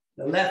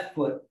 the left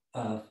foot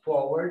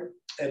forward,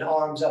 and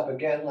arms up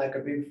again like a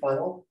big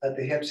funnel. Let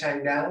the hips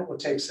hang down. We'll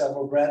take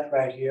several breaths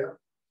right here.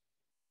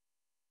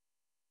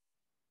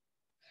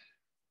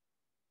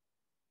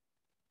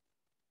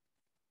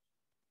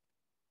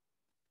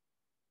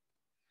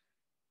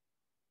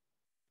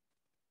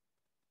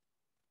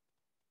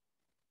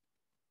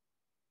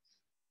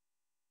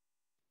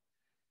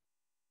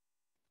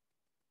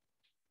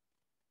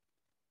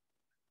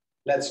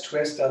 Let's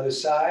twist other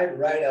side,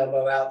 right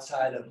elbow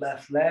outside of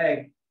left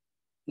leg,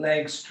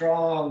 leg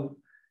strong,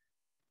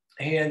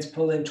 hands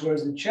pull in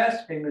towards the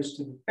chest, fingers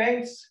to the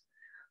face.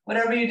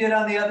 Whatever you did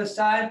on the other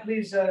side,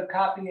 please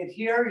copy it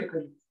here. You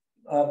could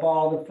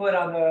ball the foot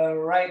on the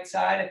right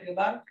side if you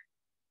like.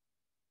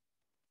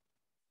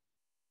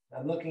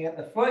 I'm looking at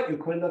the foot. You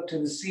could look to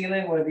the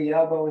ceiling where the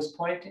elbow is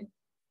pointing.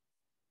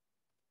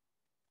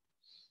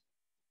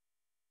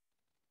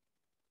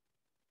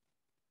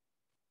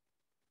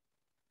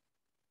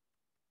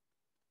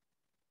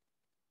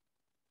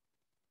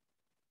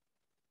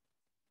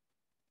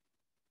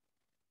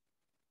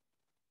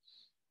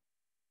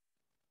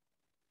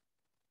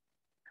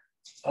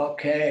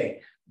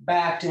 Okay,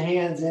 back to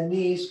hands and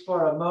knees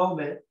for a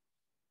moment.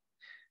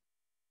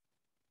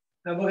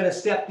 Now we're going to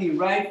step the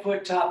right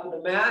foot top of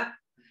the mat.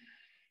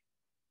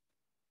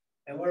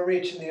 And we're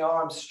reaching the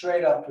arms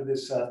straight up for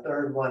this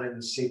third one in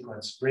the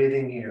sequence.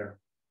 Breathing here.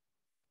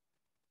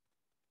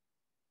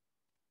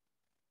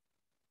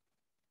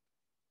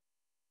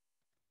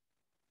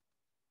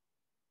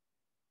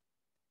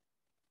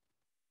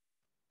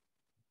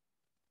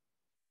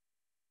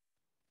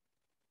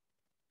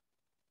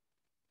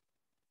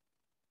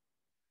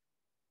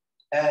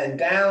 And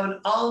down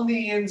on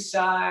the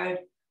inside,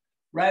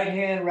 right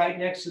hand right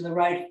next to the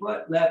right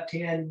foot, left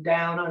hand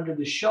down under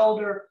the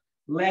shoulder,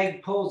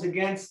 leg pulls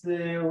against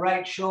the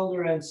right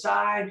shoulder and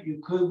side.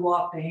 You could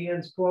walk the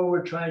hands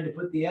forward, trying to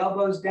put the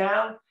elbows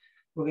down.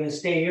 We're going to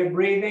stay here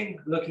breathing,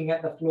 looking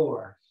at the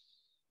floor.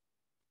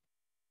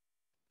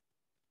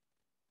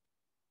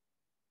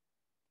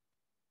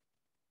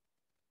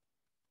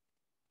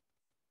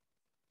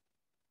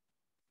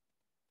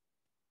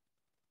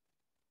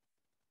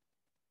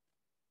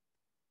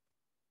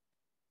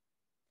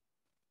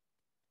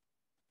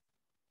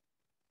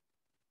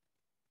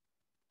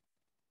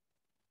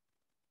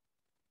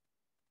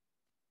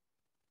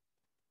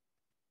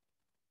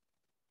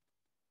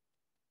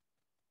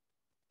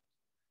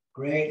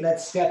 Great,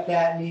 let's step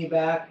that knee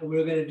back and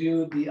we're going to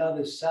do the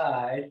other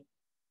side.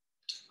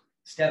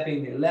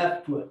 Stepping the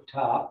left foot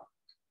top.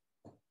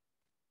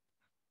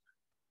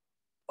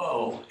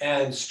 Oh,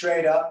 and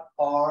straight up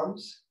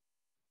arms.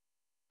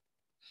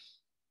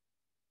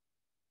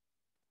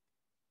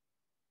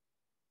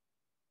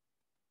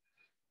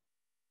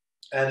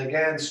 And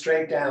again,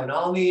 straight down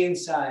on the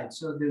inside.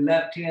 So the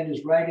left hand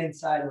is right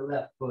inside the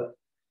left foot.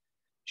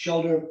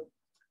 Shoulder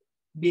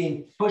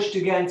being pushed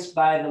against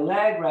by the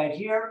leg right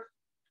here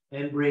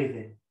and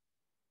breathing.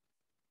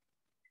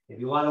 If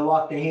you want to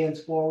walk the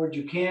hands forward,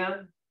 you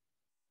can.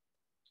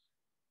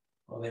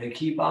 I'm going to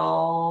keep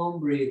on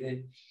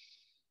breathing.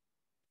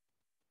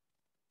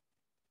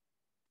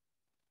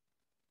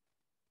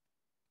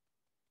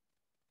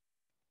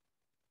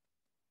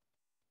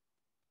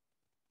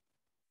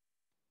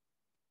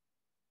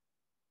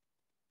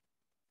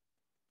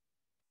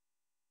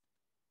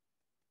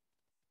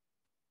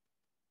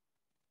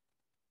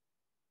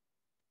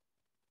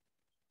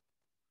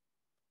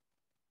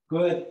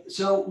 Good.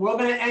 So we're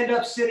going to end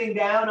up sitting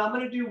down. I'm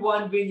going to do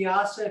one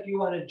vinyasa if you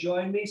want to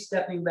join me,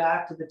 stepping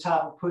back to the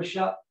top of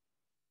push-up,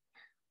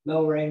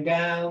 lowering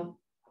down,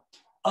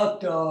 up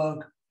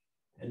dog,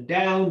 and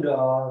down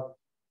dog.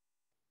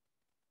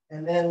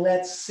 And then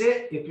let's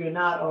sit if you're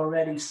not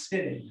already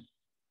sitting.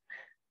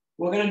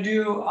 We're going to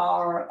do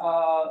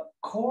our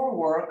core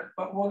work,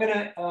 but we're going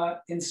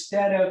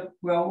to,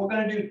 we're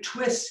going to do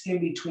twists in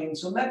between.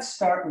 So let's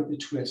start with the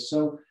twist.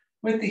 So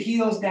with the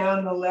heels down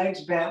and the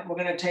legs bent, we're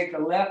going to take the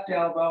left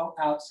elbow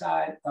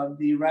outside of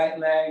the right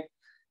leg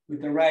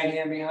with the right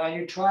hand behind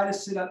you. Try to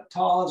sit up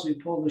tall as we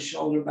pull the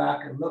shoulder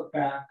back and look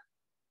back.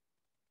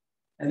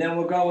 And then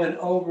we're going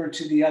over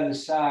to the other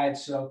side.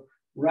 So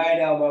right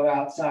elbow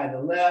outside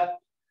the left,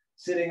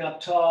 sitting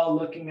up tall,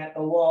 looking at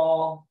the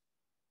wall.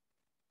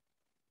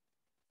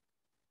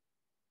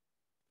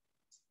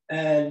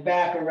 And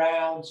back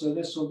around. So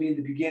this will be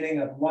the beginning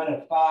of 1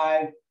 of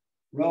 5.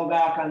 Roll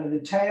back onto the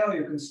tail.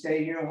 You can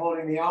stay here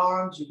holding the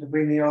arms. You can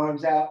bring the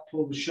arms out,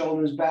 pull the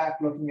shoulders back,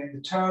 looking at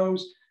the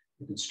toes.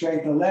 You can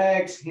straighten the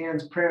legs,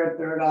 hands prayer,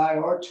 third eye,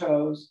 or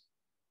toes.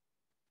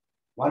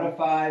 1 of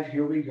 5,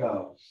 here we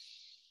go.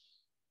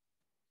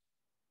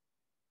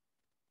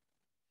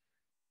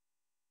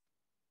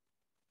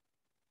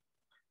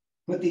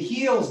 Put the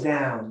heels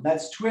down.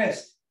 Let's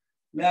twist.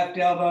 Left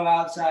elbow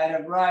outside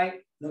of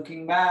right,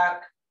 looking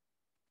back.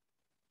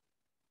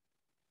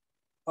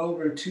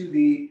 Over to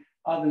the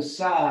other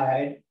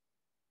side,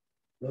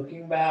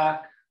 looking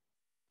back.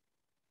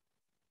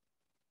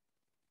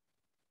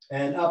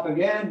 And up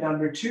again,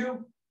 number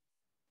 2.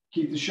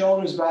 Keep the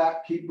shoulders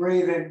back, keep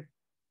breathing.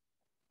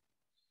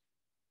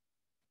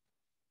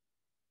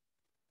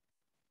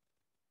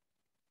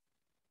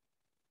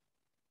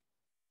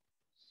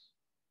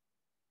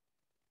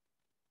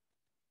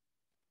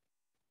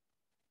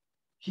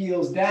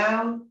 Heels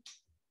down,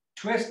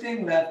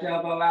 twisting, left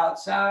elbow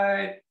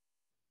outside.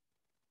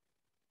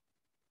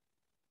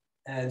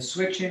 And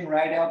switching,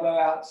 right elbow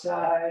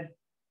outside.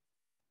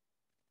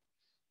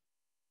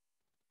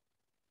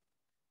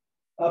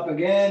 Up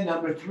again,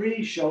 number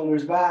 3,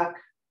 shoulders back.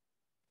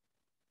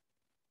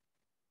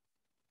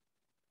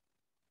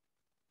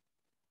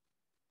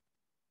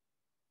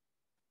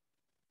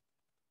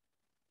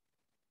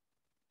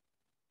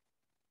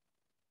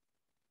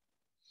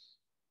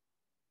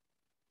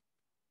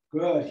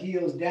 Good,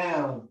 heels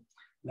down,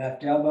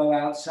 left elbow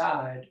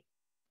outside.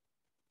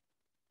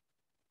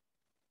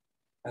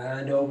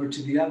 And over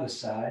to the other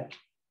side.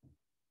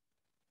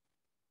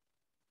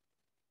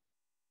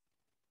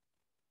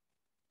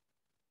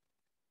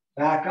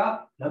 Back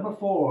up, number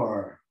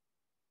 4.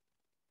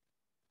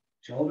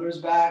 Shoulders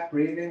back,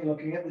 breathing,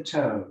 looking at the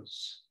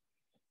toes.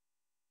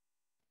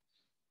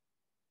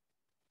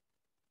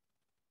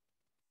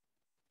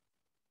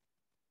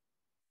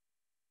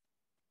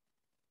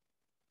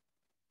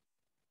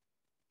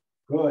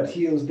 Good,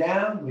 heels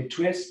down, we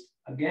twist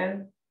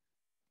again,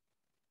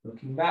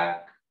 looking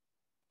back.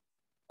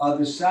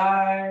 Other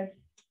side.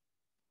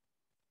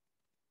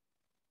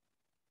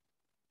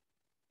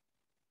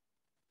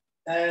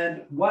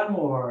 And one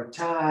more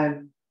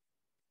time,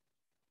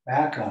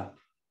 back up.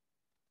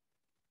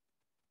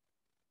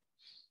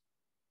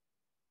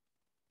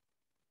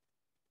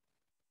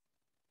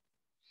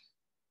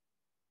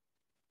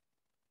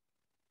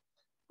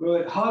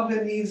 Good, hug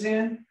the knees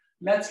in.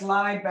 Let's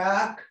lie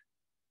back.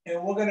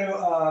 And we're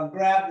gonna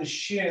grab the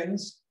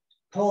shins,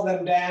 pull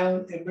them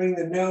down and bring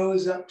the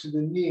nose up to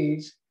the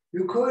knees.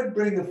 You could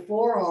bring the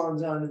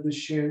forearms onto the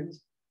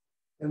shins.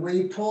 And when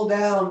you pull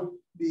down,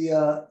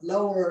 the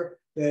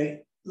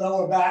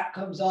lower back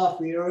comes off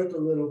the earth a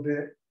little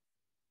bit.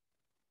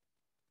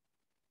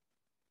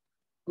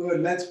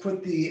 Good, let's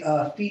put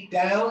the feet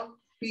down.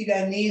 Feet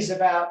and knees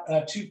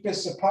about 2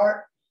 fists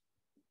apart.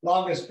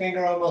 Longest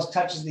finger almost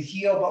touches the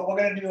heel, but we're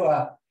gonna do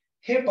a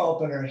hip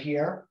opener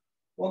here.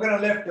 We're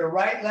gonna lift the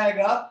right leg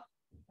up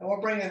and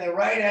we're bringing the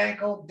right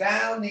ankle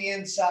down the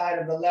inside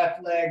of the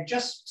left leg,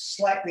 just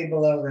slightly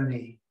below the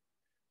knee.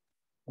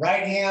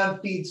 Right hand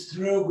feeds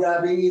through,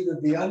 grabbing either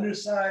the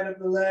underside of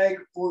the leg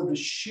or the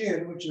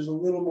shin, which is a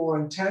little more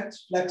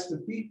intense. Flex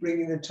the feet,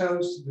 bringing the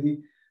toes to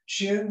the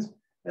shins,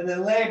 and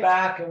then lay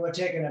back, and we're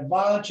taking a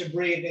bunch of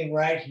breathing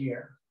right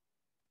here.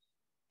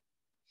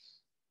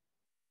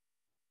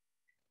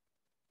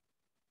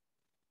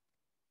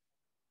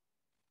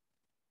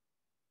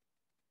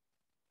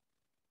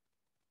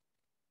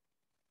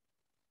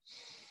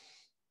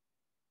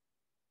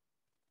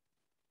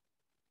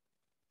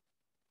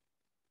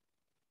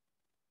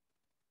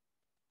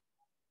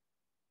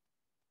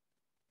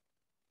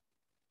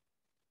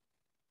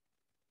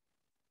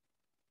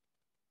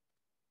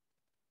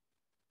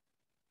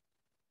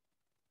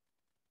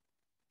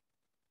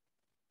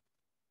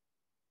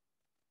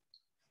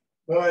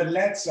 Good,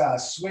 let's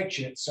switch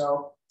it.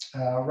 So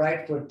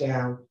right foot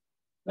down,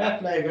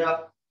 left leg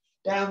up,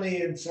 down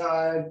the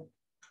inside,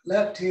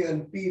 left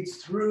hand feeds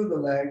through the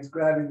legs,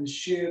 grabbing the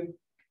shin,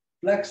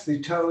 flex the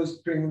toes,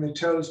 bringing the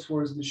toes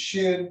towards the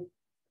shin,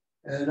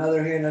 and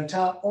another hand on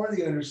top or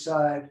the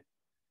underside.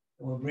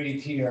 And we'll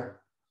breathe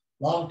here.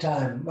 Long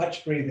time,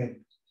 much breathing.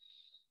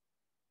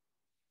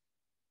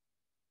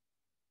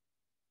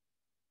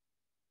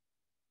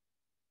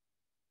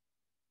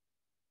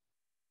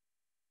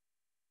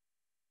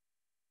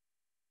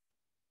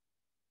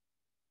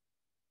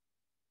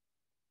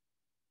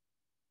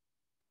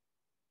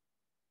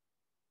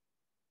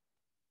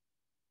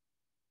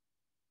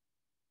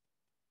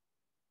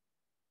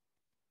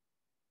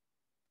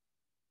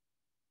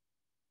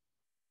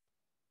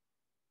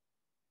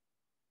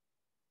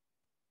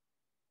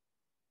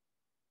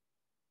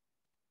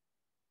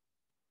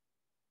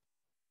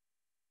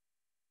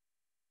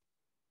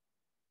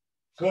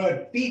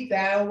 Good, feet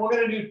down. We're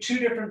gonna do 2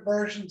 different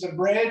versions of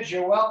bridge.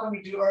 You're welcome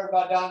to do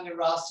Urdhva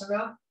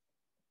Dhanurasana.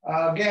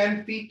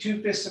 Again, feet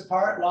 2 fists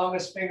apart,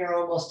 longest finger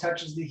almost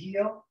touches the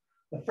heel.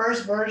 The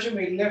first version,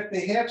 we lift the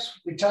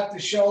hips, we tuck the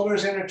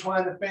shoulders,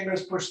 intertwine the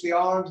fingers, push the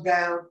arms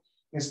down.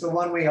 It's the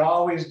one we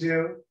always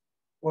do.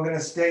 We're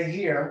gonna stay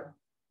here,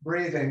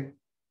 breathing.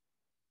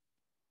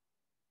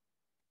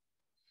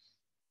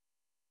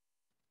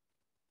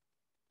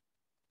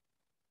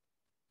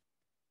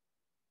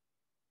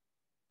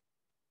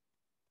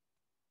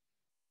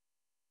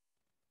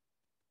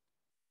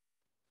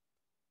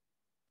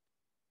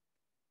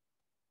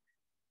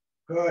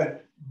 Good,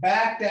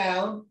 back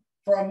down.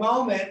 For a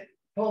moment,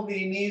 pull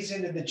the knees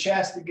into the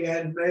chest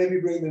again, maybe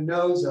bring the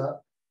nose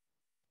up.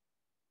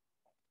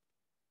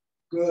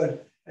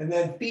 Good. And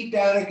then feet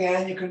down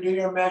again. You can do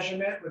your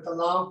measurement with the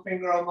long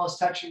finger almost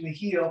touching the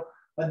heel.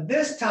 But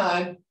this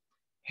time,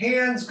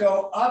 hands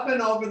go up and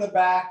over the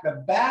back.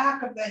 The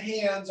back of the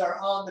hands are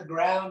on the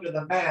ground or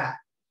the mat.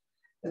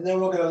 And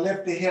then we're going to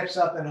lift the hips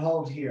up and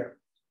hold here.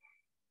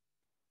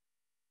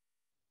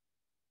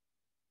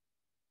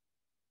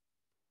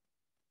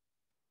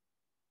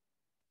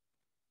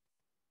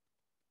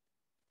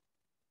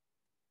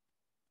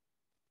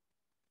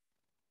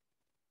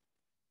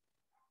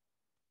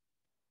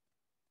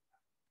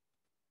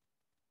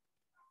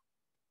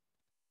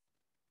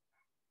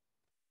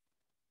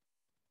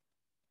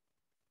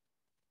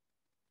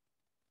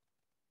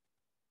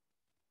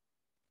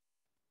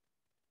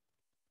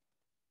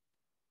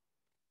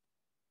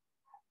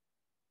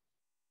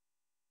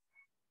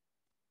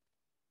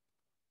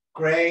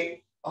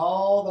 Great.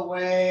 All the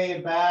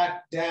way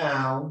back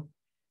down.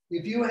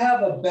 If you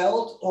have a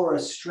belt or a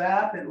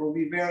strap, it will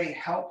be very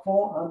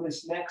helpful on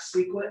this next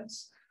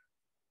sequence.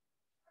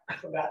 I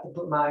forgot to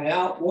put mine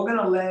out. We're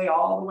gonna lay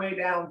all the way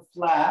down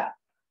flat.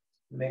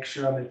 Make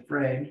sure I'm in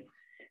frame.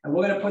 And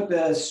we're gonna put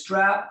the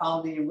strap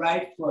on the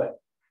right foot.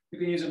 You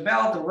can use a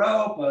belt, a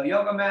rope, a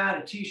yoga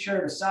mat, a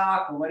t-shirt, a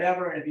sock, or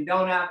whatever. And if you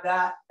don't have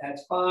that,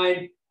 that's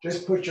fine.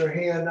 Just put your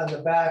hand on the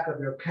back of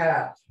your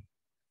calf.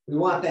 We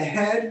want the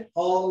head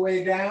all the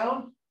way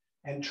down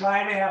and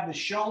try to have the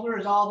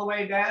shoulders all the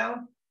way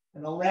down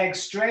and the legs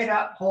straight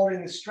up,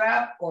 holding the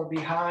strap or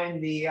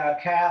behind the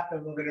calf.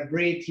 And we're gonna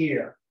breathe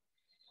here.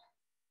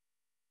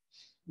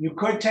 You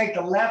could take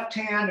the left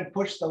hand and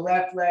push the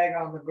left leg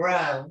on the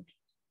ground.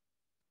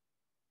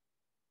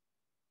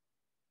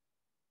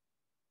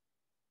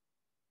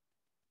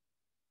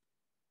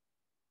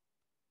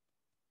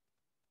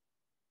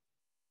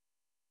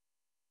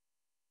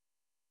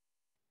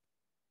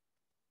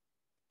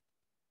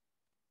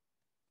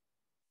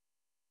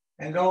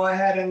 And go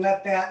ahead and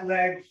let that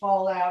leg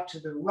fall out to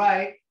the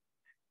right.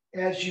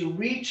 As you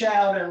reach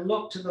out and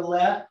look to the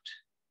left,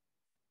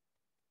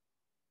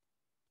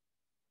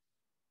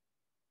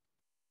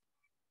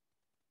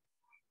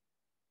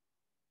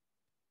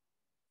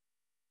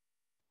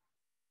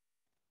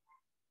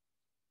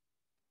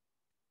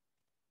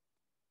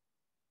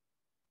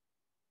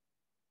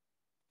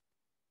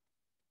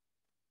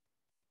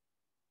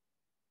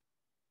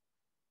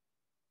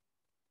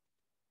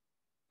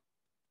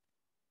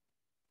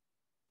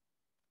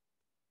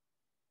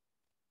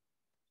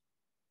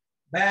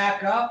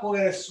 back up. We're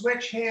going to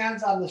switch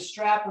hands on the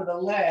strap of the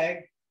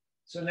leg.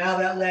 So now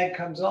that leg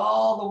comes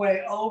all the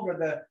way over,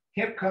 the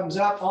hip comes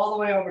up all the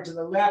way over to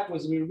the left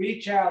as we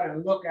reach out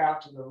and look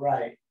out to the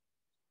right.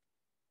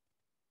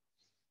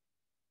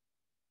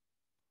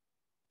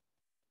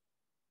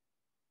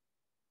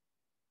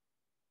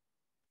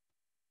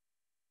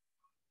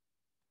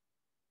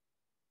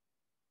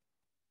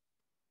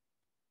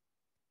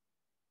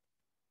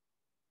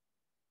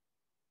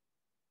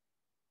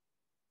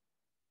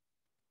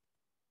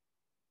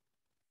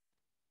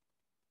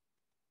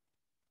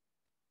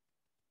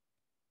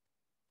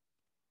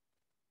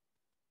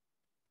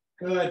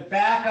 Good,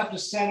 back up to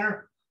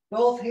center.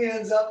 Both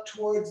hands up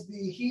towards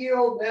the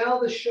heel. Now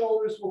the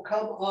shoulders will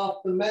come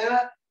off the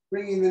mat,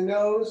 bringing the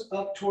nose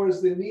up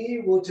towards the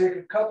knee. We'll take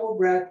a couple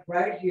breaths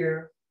right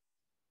here.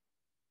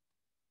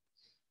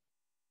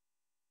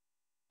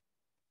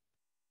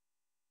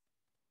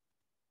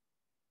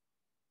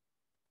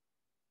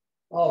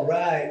 All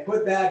right,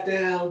 put that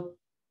down.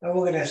 And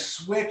we're gonna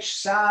switch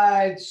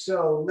sides.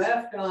 So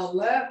left on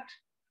left,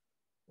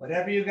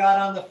 whatever you got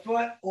on the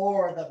foot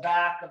or the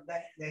back of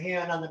the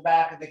hand on the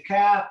back of the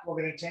calf.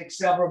 We're gonna take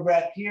several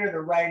breaths here. The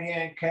right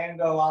hand can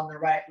go on the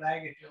right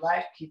leg if you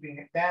like, keeping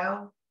it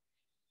down.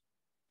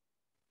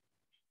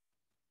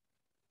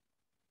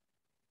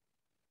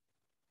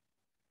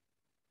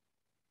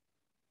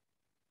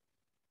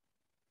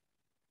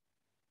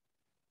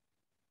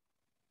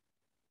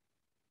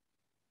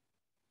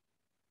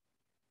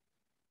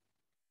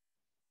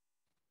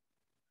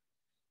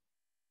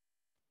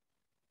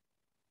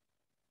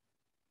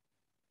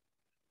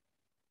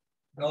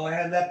 Go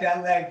ahead, let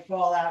that leg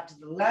fall out to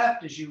the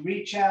left as you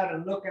reach out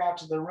and look out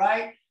to the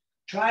right.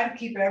 Try to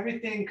keep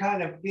everything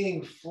kind of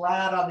being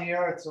flat on the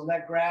earth, so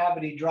let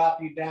gravity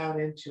drop you down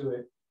into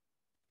it.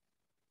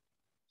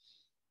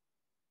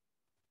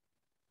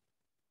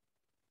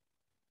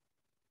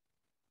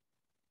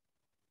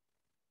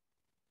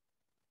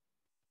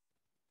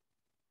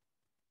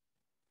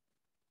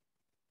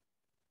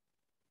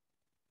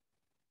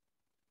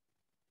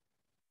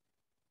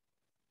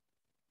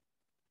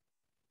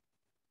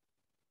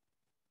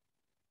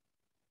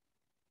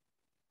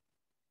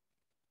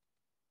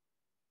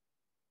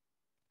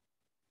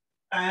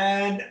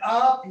 And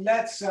up,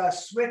 let's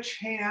switch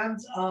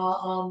hands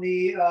on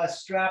the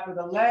strap of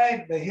the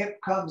leg. The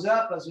hip comes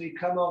up as we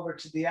come over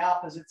to the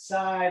opposite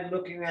side,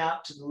 looking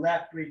out to the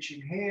left,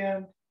 reaching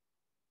hand.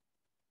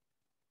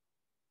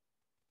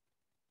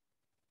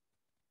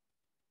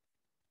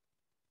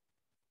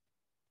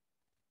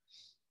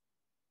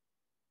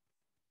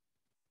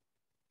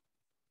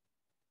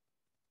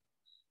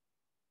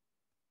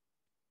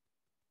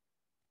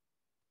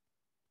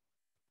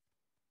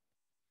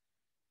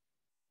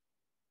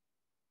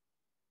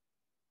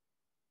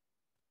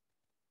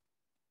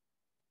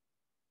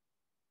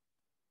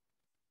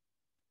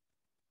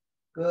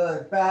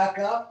 Good, back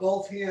up,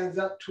 both hands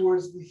up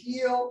towards the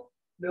heel,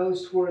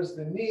 nose towards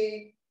the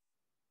knee.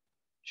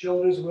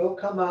 Shoulders will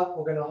come up.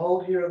 We're gonna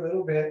hold here a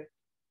little bit.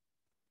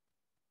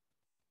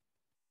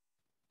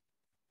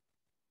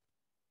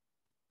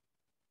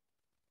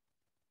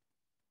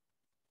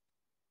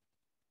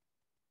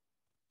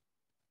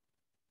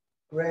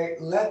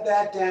 Great, let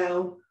that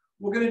down.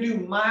 We're gonna do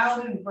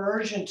mild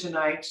inversion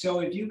tonight.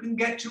 So if you can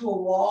get to a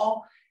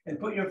wall and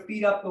put your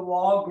feet up the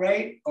wall,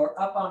 great, or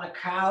up on a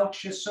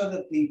couch, just so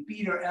that the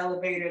feet are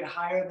elevated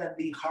higher than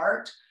the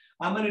heart.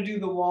 I'm gonna do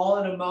the wall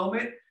in a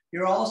moment.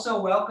 You're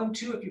also welcome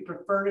to, if you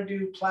prefer to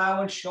do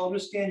plow and shoulder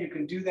stand, you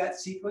can do that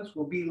sequence.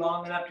 We'll be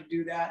long enough to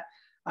do that.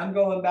 I'm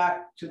going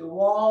back to the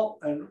wall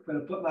and I'm gonna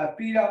put my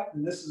feet up,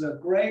 and this is a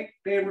great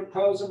favorite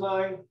pose of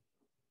mine.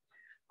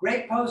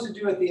 Great pose to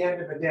do at the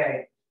end of a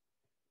day.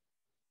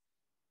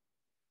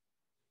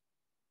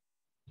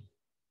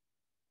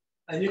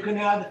 And you can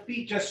have the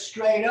feet just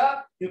straight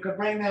up. You can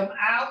bring them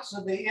out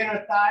so the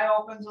inner thigh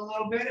opens a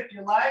little bit if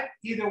you like.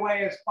 Either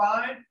way is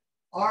fine.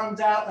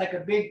 Arms out like a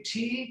big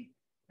T.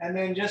 And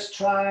then just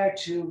try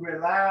to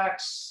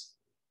relax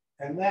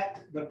and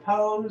let the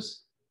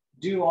pose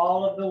do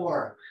all of the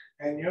work.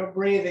 And you're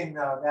breathing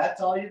though.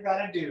 That's all you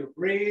got to do.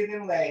 Breathe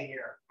and lay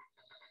here.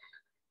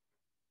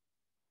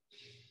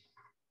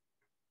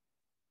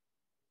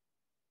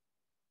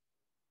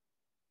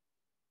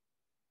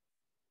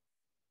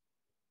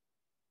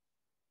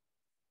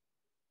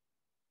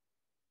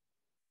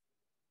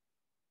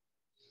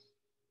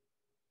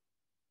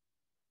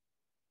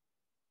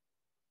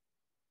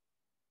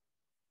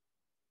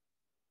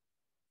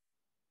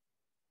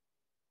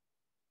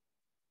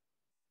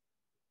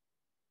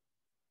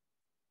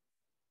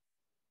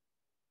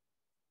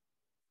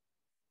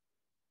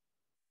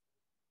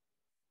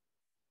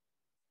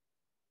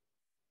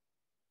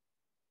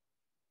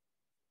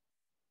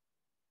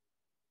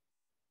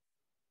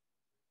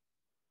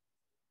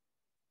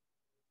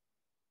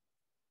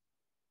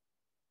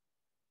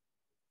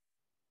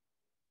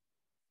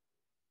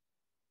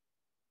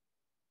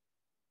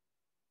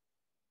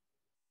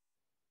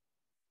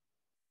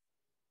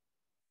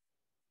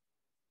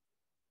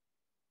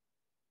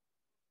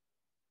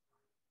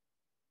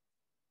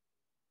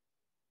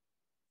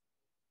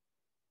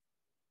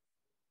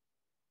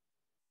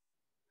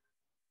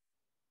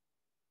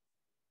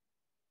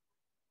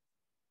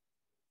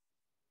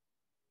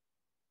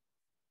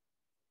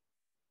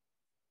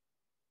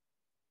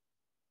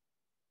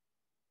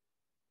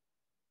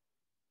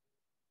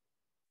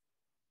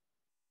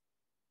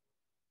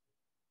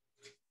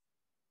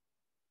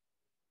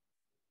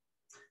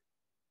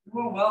 You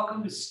are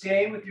welcome to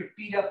stay with your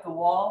feet up the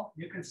wall.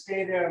 You can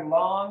stay there a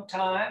long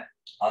time.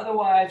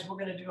 Otherwise, we're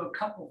going to do a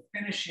couple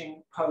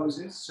finishing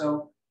poses.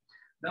 So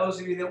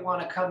those of you that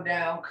want to come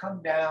down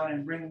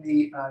and bring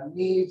the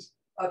knees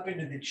up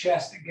into the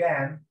chest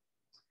again.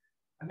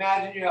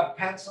 Imagine you have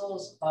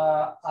pencils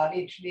on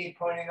each knee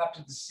pointing up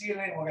to the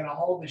ceiling. We're going to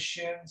hold the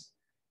shins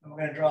and we're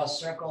going to draw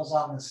circles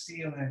on the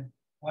ceiling,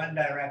 one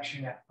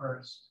direction at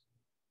first.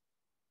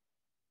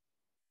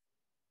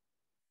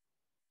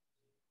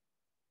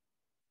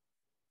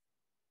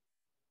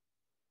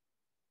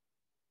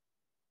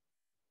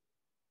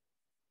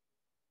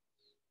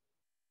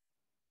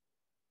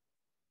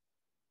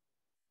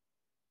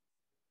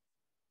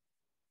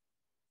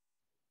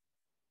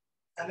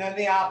 And then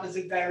the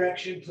opposite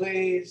direction,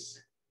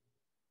 please.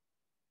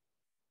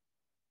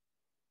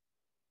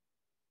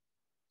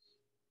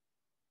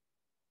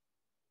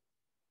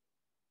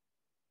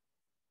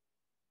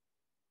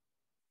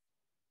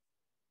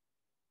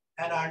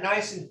 And our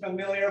nice and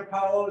familiar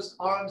pose,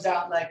 arms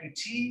out like a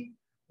T.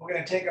 We're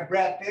going to take a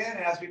breath in.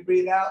 As we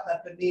breathe out,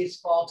 let the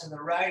knees fall to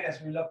the right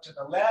as we look to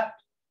the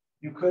left.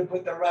 You could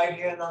put the right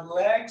hand on the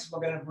legs.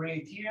 We're going to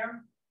breathe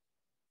here.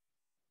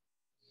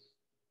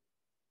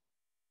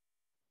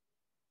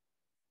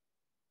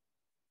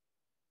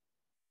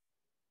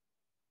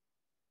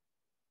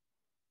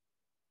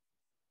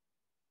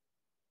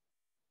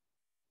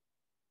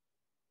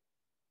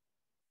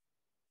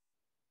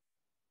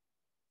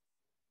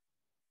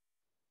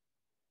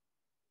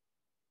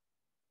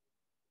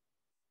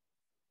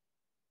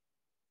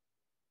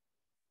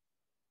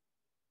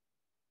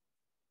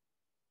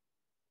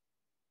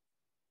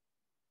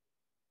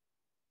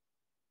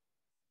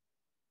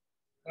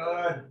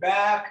 Good.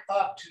 Back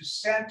up to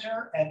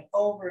center and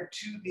over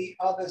to the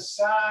other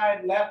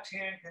side. Left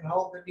hand can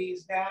hold the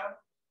knees down.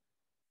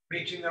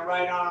 Reaching the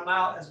right arm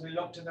out as we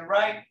look to the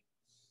right.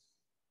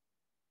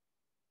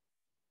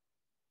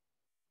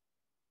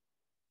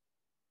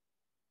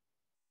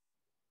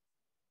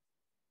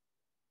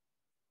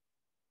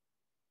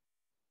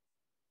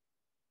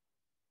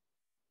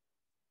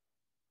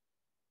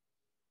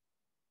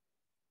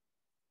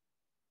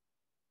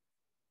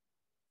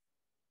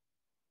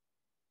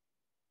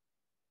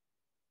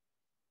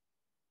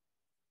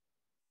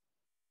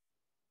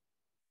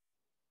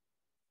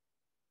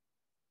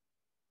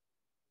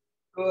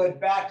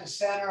 Good, back to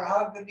center,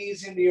 hug the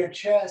knees into your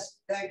chest.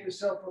 Thank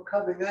yourself for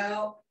coming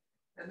out.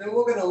 And then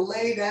we're gonna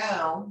lay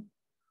down.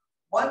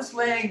 Once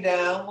laying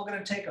down, we're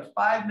gonna take a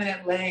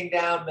 5-minute laying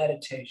down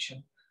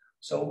meditation.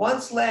 So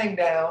once laying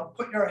down,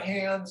 put your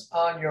hands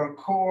on your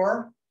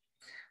core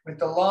with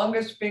the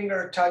longest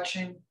finger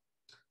touching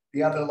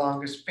the other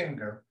longest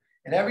finger.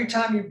 And every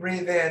time you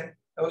breathe in,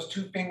 those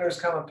two fingers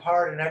come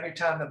apart, and every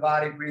time the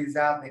body breathes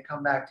out, they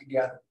come back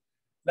together.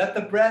 Let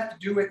the breath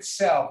do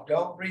itself.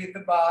 Don't breathe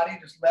the body,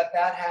 just let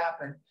that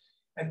happen.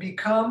 And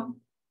become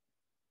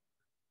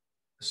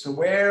just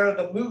aware of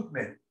the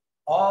movement.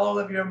 All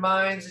of your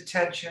mind's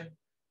attention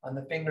on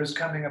the fingers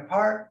coming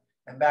apart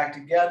and back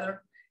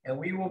together. And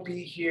we will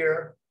be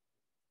here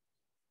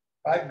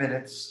 5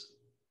 minutes.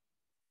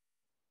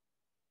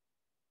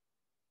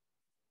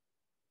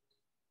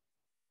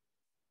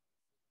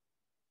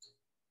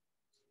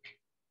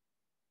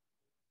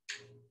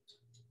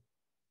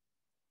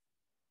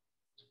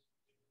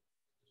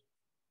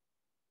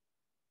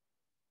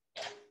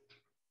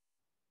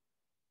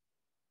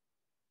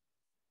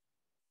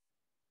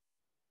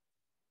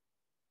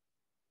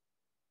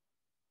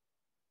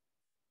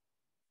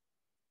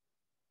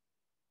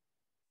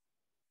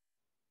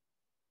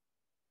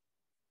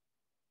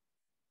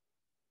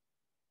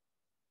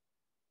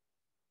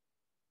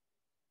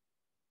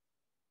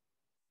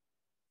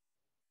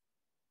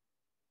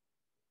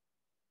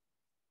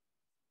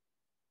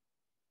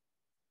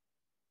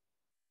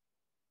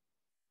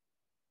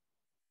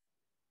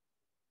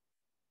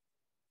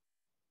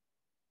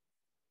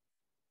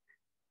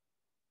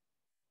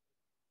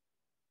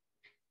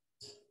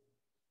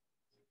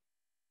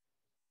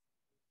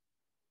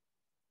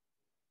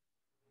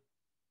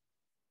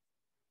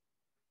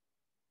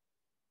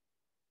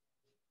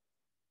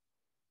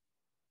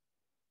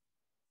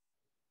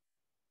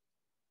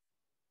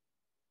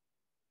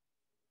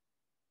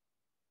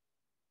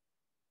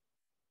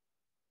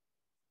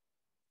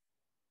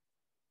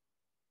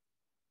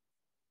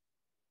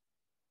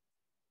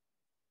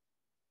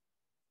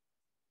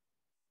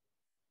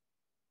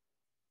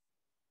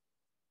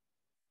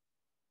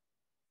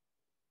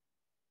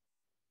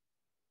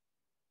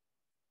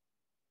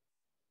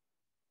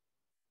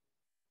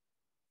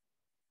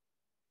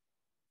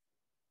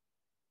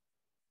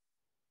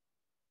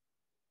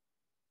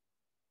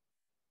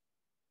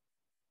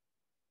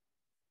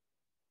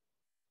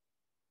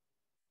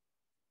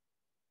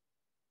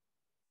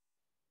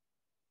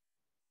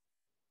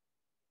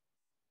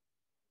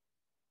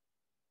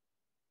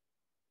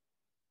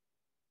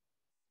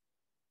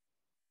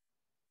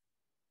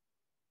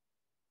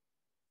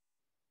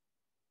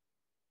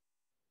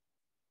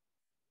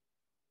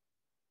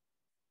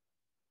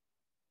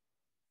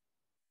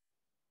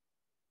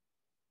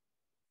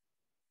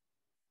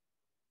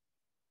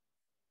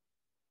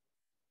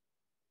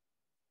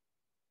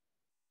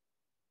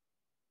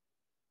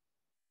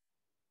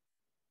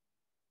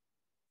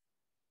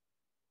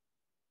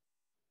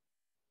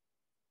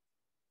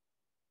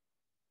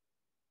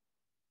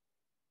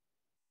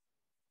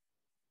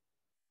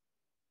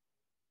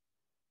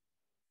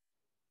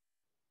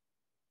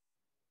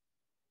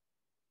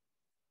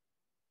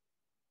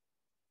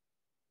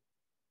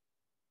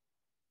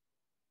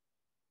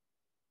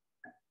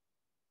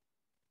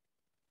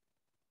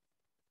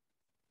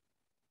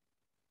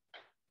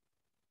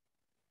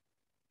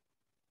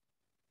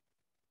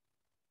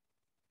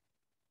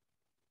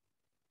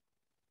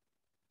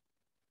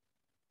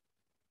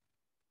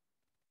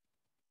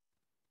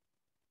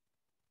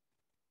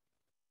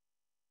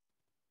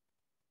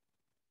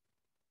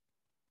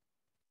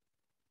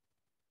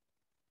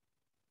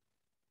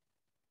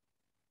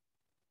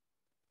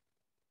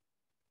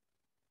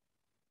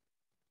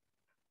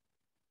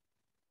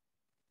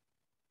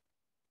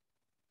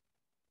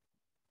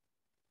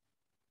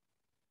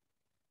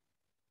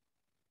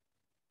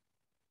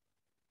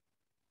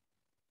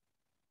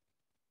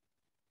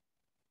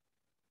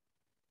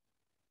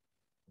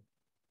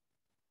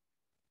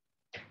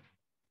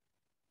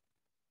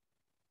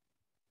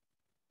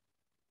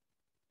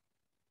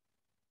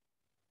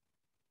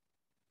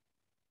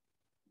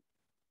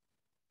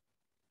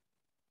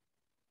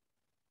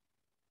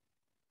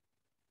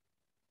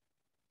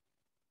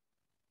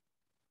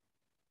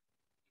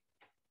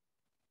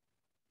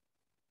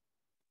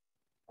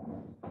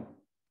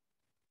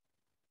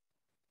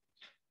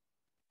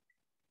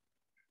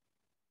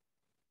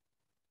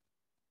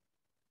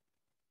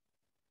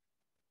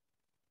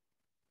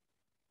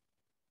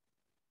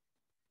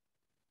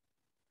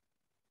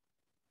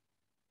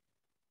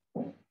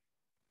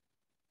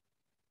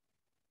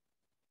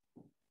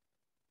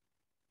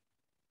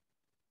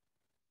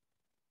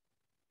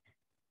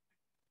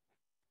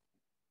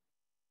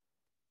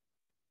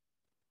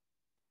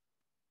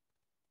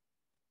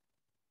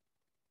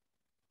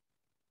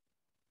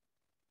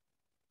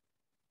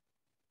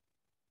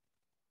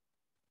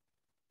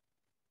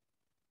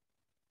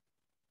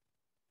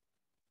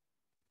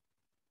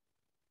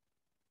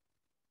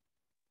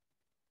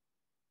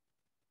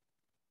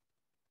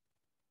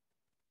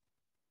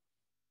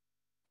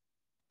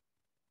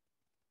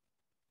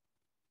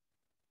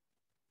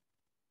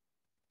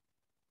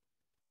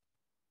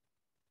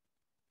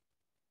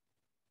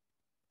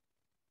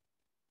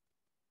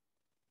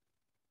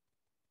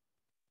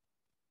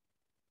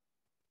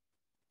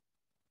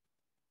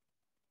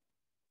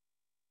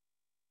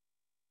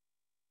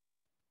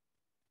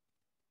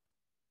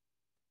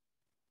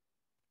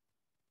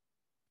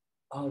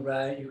 All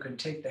right, you can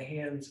take the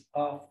hands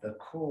off the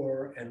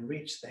core and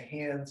reach the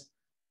hands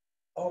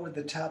over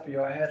the top of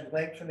your head,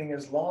 lengthening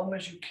as long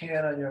as you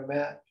can on your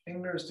mat,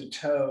 fingers to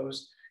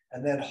toes,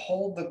 and then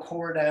hold the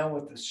core down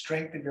with the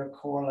strength of your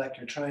core like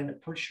you're trying to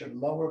push your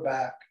lower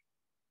back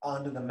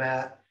onto the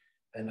mat,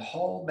 and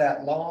hold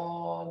that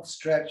long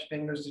stretch,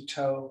 fingers to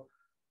toe.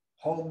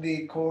 Hold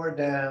the core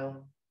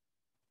down.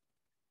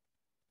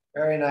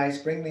 Very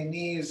nice. Bring the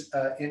knees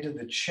into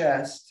the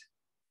chest.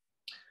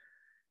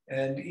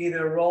 And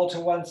either roll to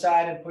one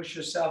side and push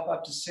yourself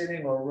up to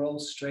sitting, or roll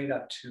straight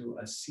up to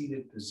a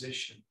seated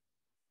position.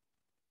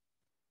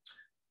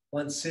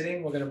 Once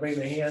sitting, we're going to bring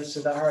the hands to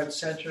the heart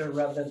center and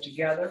rub them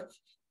together,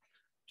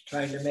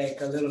 trying to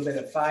make a little bit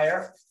of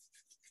fire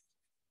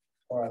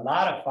or a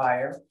lot of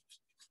fire.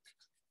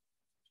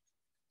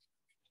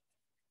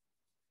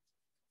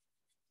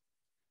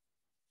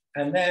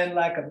 And then,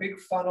 like a big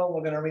funnel,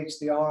 we're going to reach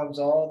the arms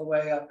all the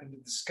way up into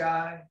the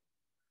sky.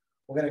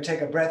 We're going to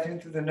take a breath in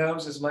through the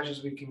nose as much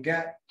as we can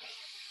get.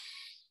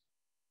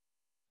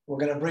 We're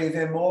going to breathe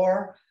in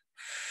more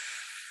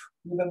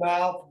through the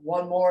mouth.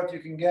 One more if you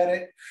can get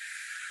it.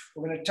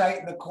 We're going to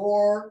tighten the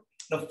core,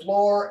 the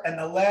floor, and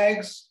the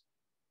legs.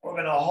 We're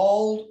going to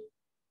hold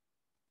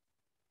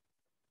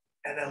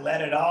and then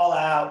let it all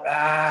out.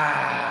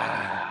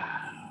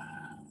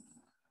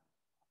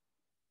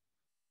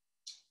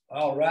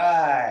 All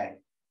right.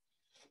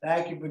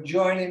 Thank you for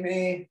joining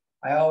me.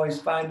 I always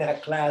find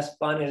that class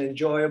fun and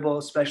enjoyable,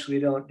 especially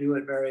don't do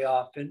it very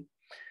often.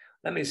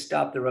 Let me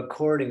stop the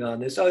recording on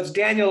this. Oh, it's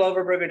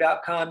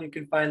DanielOverberger.com. You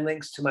can find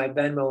links to my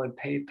Venmo and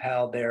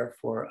PayPal there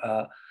for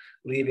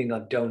leaving a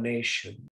donation.